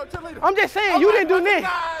 though. I'm just saying, you didn't do nothing.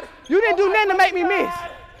 You didn't do nothing to make me miss.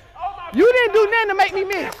 You didn't do nothing to make me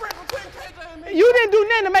miss. You didn't do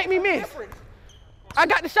nothing to make me miss. I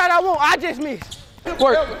got the shot I want. I just missed.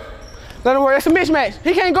 Work. Let him work. That's a mismatch.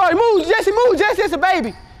 He can't guard. Move, Jesse. Move, Jesse. That's a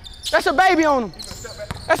baby. That's a baby on him.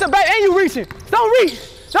 That's a baby. And you reaching. Don't reach.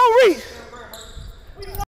 Don't reach.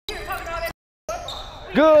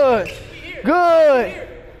 Good. Good.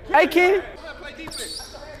 Hey, Kenny.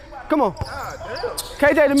 Come on.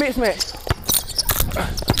 KJ the mismatch.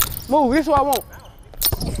 Move. This is what I want.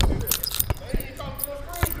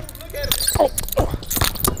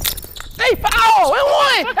 Hey, foul. And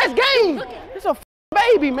one. That's game. It's a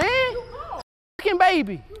baby, man. Fucking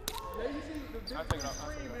baby.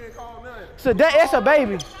 So that's a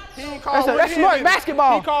baby. That's smart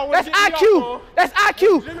basketball. That's IQ. That's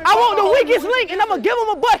IQ. I want the weakest link, and I'm gonna give him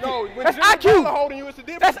a bucket. That's IQ.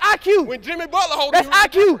 That's IQ. When Jimmy Butler holding you, that's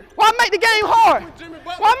IQ. Why make the game hard?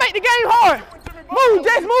 Why make the game hard? Move,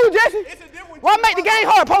 Jesse. Move, Jesse. Why make the game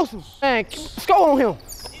hard? Post him. Man, score on him.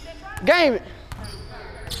 Game it.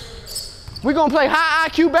 We're gonna play high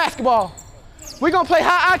IQ basketball. We're gonna play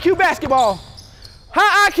high IQ basketball.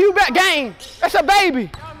 High IQ game. That's a baby.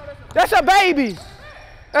 That's a baby.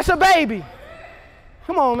 That's a baby.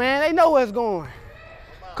 Come on, man. They know where it's going.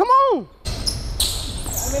 Come on.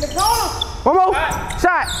 One more.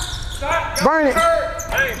 Shot. Burn it.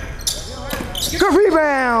 Good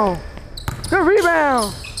rebound. Good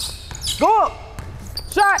rebound. Go up.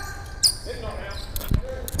 Shot.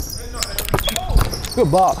 Good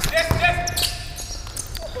ball.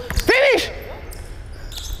 Finish.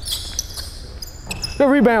 Good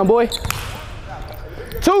rebound, boy.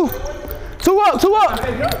 Two up.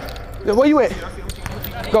 Yeah, where you at?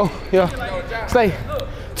 Go, yeah. Stay.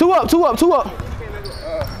 Two up.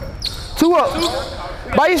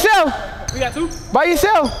 By yourself. We got two. By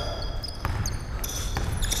yourself.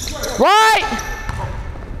 Right.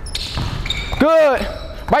 Good.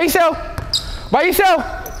 By yourself.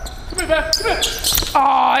 Come here, man. Come here.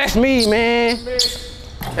 Oh, that's me, man.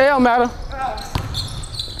 It don't matter.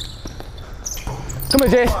 Come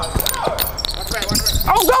here, Jess.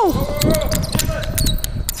 Oh, go!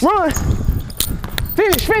 Run!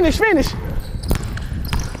 Finish!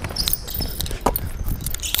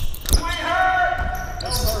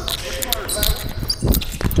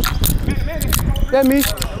 That me.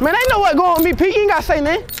 Man, they know what's going on with me, Pete. You ain't gotta say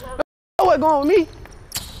nothing. They know what's going on with me.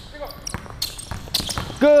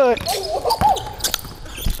 Good.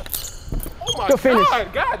 Good finish.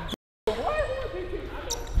 God.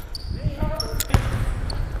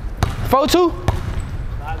 4-2.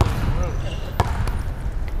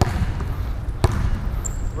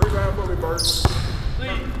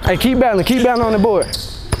 Hey, keep battling on the board.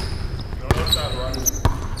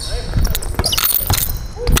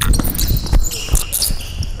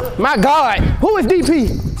 My God, who is DP?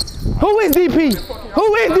 Who is DP?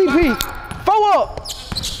 Four up.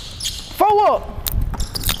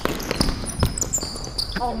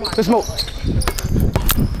 Let's smoke.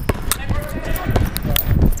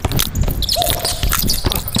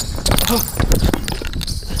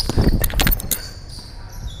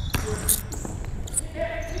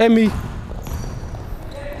 Let me.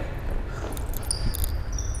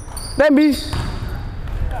 Let me.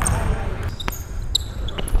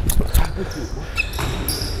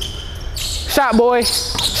 Shot, boy.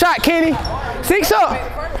 Shot, Kenny. 6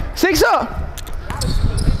 up. 6 up.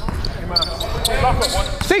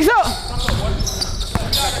 6 up.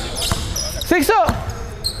 6 up.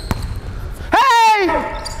 Hey!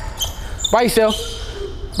 By yourself.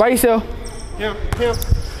 By yourself. Him.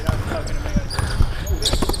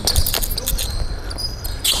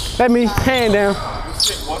 Let me. Hand down.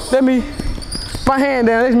 Let me. My hand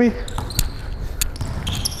down. That's me.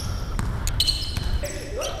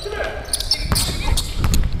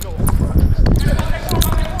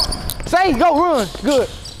 Say, go run. Good.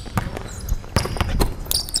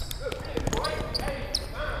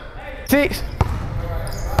 6.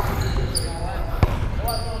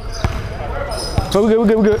 So we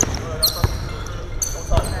good.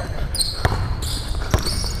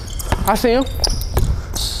 I see him.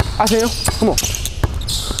 Come on.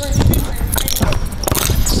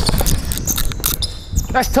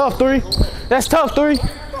 That's tough 3. That's tough 3.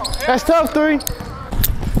 That's tough 3.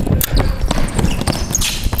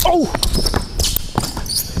 Oh!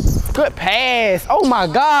 Good pass. Oh my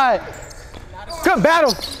God. Good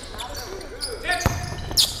battle.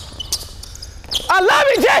 I love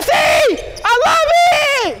it, Jesse! I love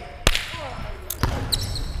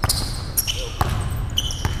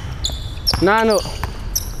it! 9 up.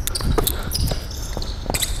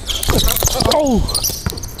 Oh!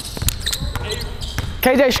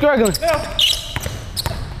 KJ struggling.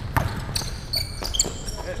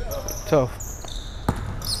 Tough.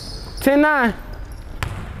 10-9.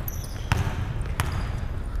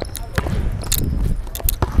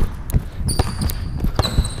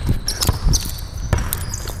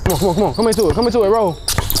 Come on. Come into it, roll.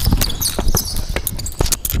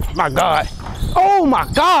 My God. Oh my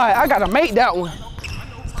God, I gotta make that one.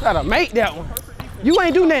 You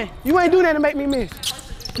ain't do nothing. You ain't do nothing to make me miss.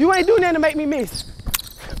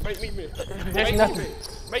 Make me miss. That's nothing.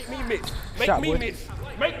 Make me miss. Shot, boy.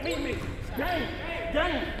 Make me miss.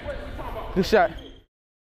 Gang. Good shot.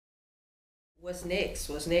 What's next?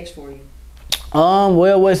 What's next for you?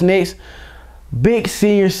 Well, what's next? Big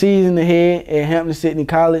senior season ahead at Hampden Sydney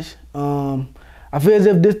College. I feel as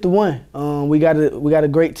if this the one. We got a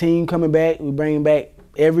great team coming back. We bringing back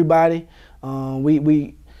everybody.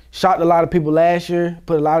 We shocked a lot of people last year,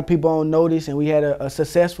 put a lot of people on notice, and we had a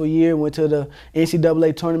successful year. Went to the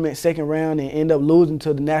NCAA tournament second round and ended up losing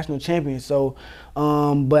to the national champion. So,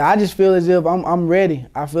 but I just feel as if I'm ready.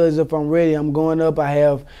 I feel as if I'm ready. I'm going up. I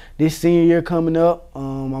have this senior year coming up.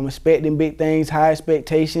 I'm expecting big things, high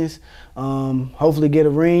expectations. Hopefully get a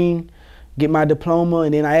ring, get my diploma,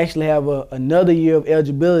 and then I actually have another year of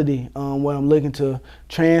eligibility where I'm looking to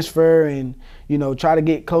transfer and, you know, try to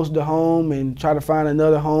get close to home and try to find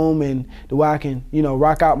another home and the way I can, you know,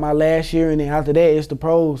 rock out my last year, and then after that it's the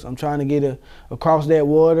pros. I'm trying to get across that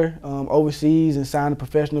water overseas and sign a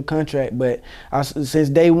professional contract. But since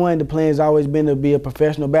day one, the plan has always been to be a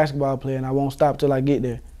professional basketball player, and I won't stop till I get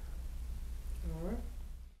there.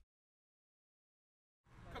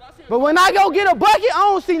 But when I go get a bucket, I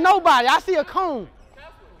don't see nobody. I see a cone.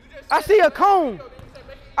 I see a cone.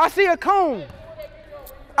 I see a cone.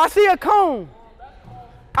 I see a cone.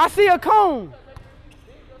 I see a cone.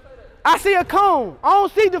 I see a cone. I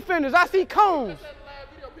don't see defenders. I see cones.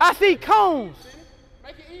 I see cones.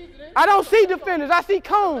 I don't see defenders. I see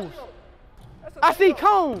cones. I see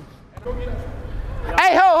cones.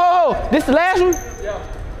 Hey, ho. This the last one?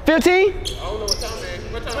 15? I don't know what time,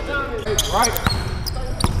 man. What time is it? Right.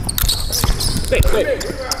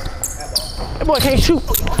 That boy can't shoot.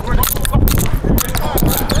 Come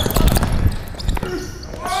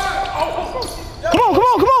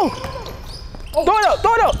on. Throw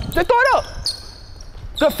it up. Just throw it up.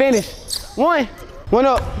 Good finish. One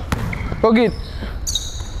up. Go get it.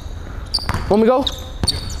 Want me to go?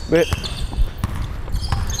 Bet.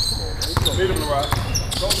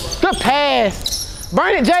 Good pass.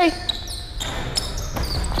 Burn it, Jay.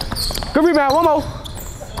 Good rebound. One more.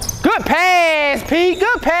 Good pass, Pete.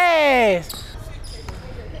 Good pass.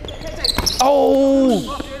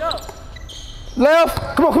 Oh. Left.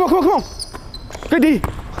 Come on. Good D.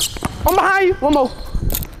 I'm behind you. One more.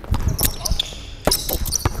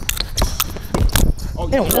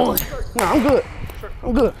 And one. Nah, I'm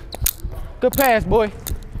good. Good pass, boy.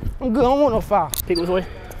 I'm good. I don't want no foul. Take this away.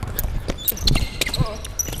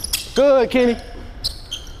 Good, Kenny.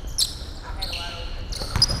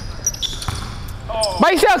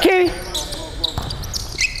 By yourself, Kenny.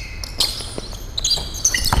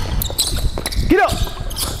 Get up.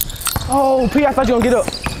 Oh, P, I thought you were going to get up.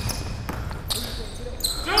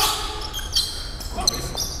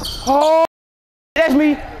 Oh, that's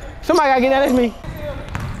me. Somebody gotta get that, that's me.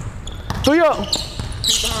 3 up.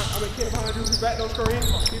 Keep behind, I mean, keep behind you, back those screens.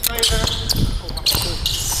 Keep right there. Oh, my God.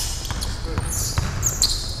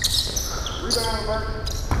 Rebound, Bert.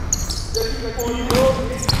 Just keep before you go.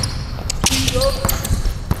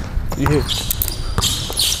 You hit.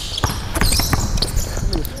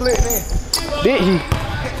 Split in. Did he?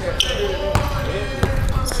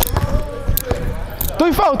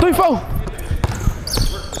 3-4, 3-4.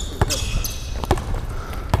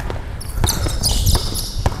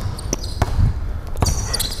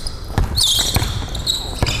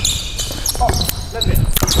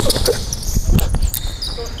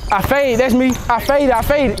 I fade, that's me. I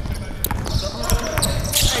faded.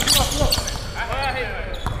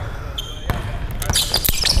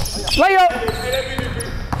 Lay up.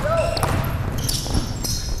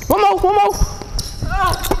 One more.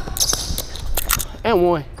 And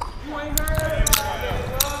one.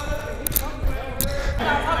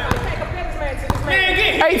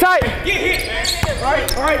 Hey, tight. Get hit. Right.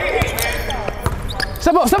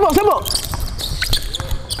 Step up.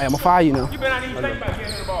 Hey, I'm gonna fire you now. You better not even think about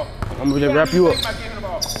getting the ball. I'm gonna just wrap you up.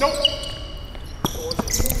 Nope.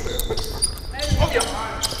 Okay.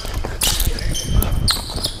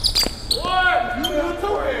 What? You good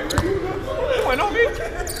too? You went on me.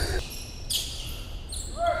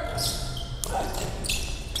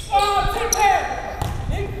 Oh, tip pad.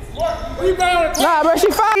 Rebound. Nah, bro, she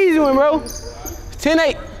 5 easy one, bro.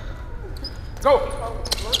 10-8. Go.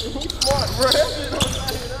 Smart, bro.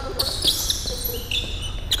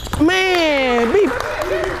 Man,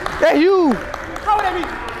 that's you. Throw it at me.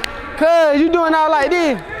 Cuz you doing all like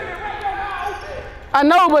this. I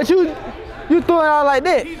know, but you threw it all like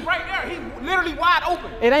that. He's right there. He's literally wide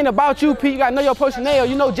open. It ain't about you, Pete. You gotta know your personnel.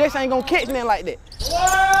 You know Jess ain't gonna catch nothing like that.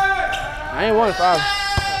 What? I ain't want to foul.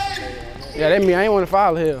 Yeah, that mean I ain't want to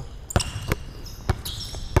foul here.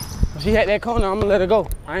 If she had that corner, I'm gonna let her go.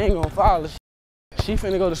 I ain't gonna foul her. She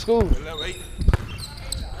finna go to school.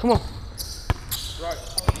 Come on. Right.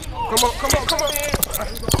 Come on.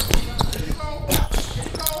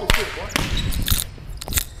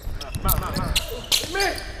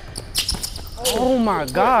 Oh my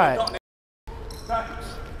God.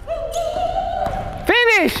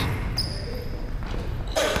 Finish.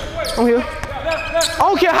 I'm here. I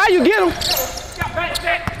don't care how you get him.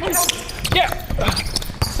 Yeah.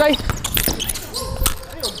 Stay.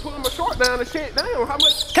 Damn, pulling my short down and shit. Damn, how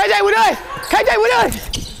much? KJ with us.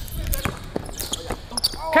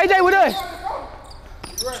 KJ with us.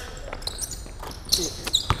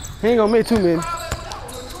 He ain't gonna miss 2 minutes.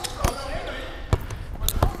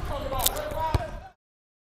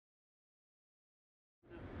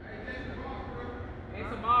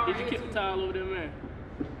 Did you kick the towel over there, man?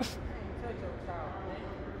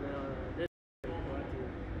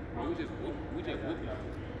 We just whooped y'all.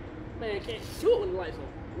 Man, can't shoot when the lights on.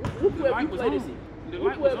 Whoop whoever you play this in.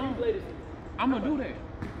 Whoop whoever you play this in. I'm gonna do that.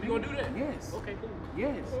 You gonna do that? Yes. Okay, cool.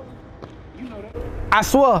 Yes. You know that. I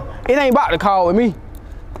swear, it ain't about to call with me.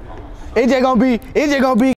 It just gonna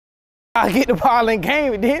be I get the ball in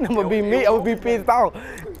game, and then I'm gonna be me. I'm gonna be pissed off.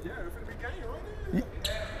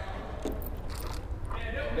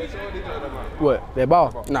 What? That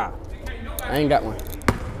ball? Nah, I ain't got one.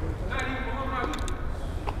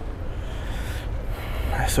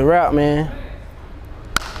 That's a wrap, man.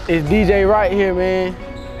 It's DJ Wright here, man.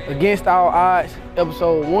 Against All Odds,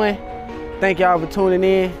 episode 1. Thank y'all for tuning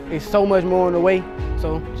in. There's so much more on the way,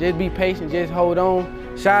 so just be patient, just hold on.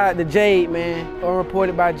 Shout out to Jade, man.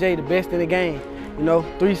 Unreportedbyj, the best in the game. You know,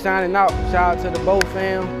 3 signing out. Shout out to the Boat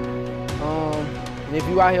fam. And if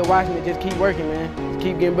you out here watching it, just keep working, man. Just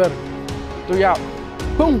keep getting better. 3 out.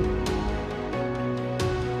 Boom.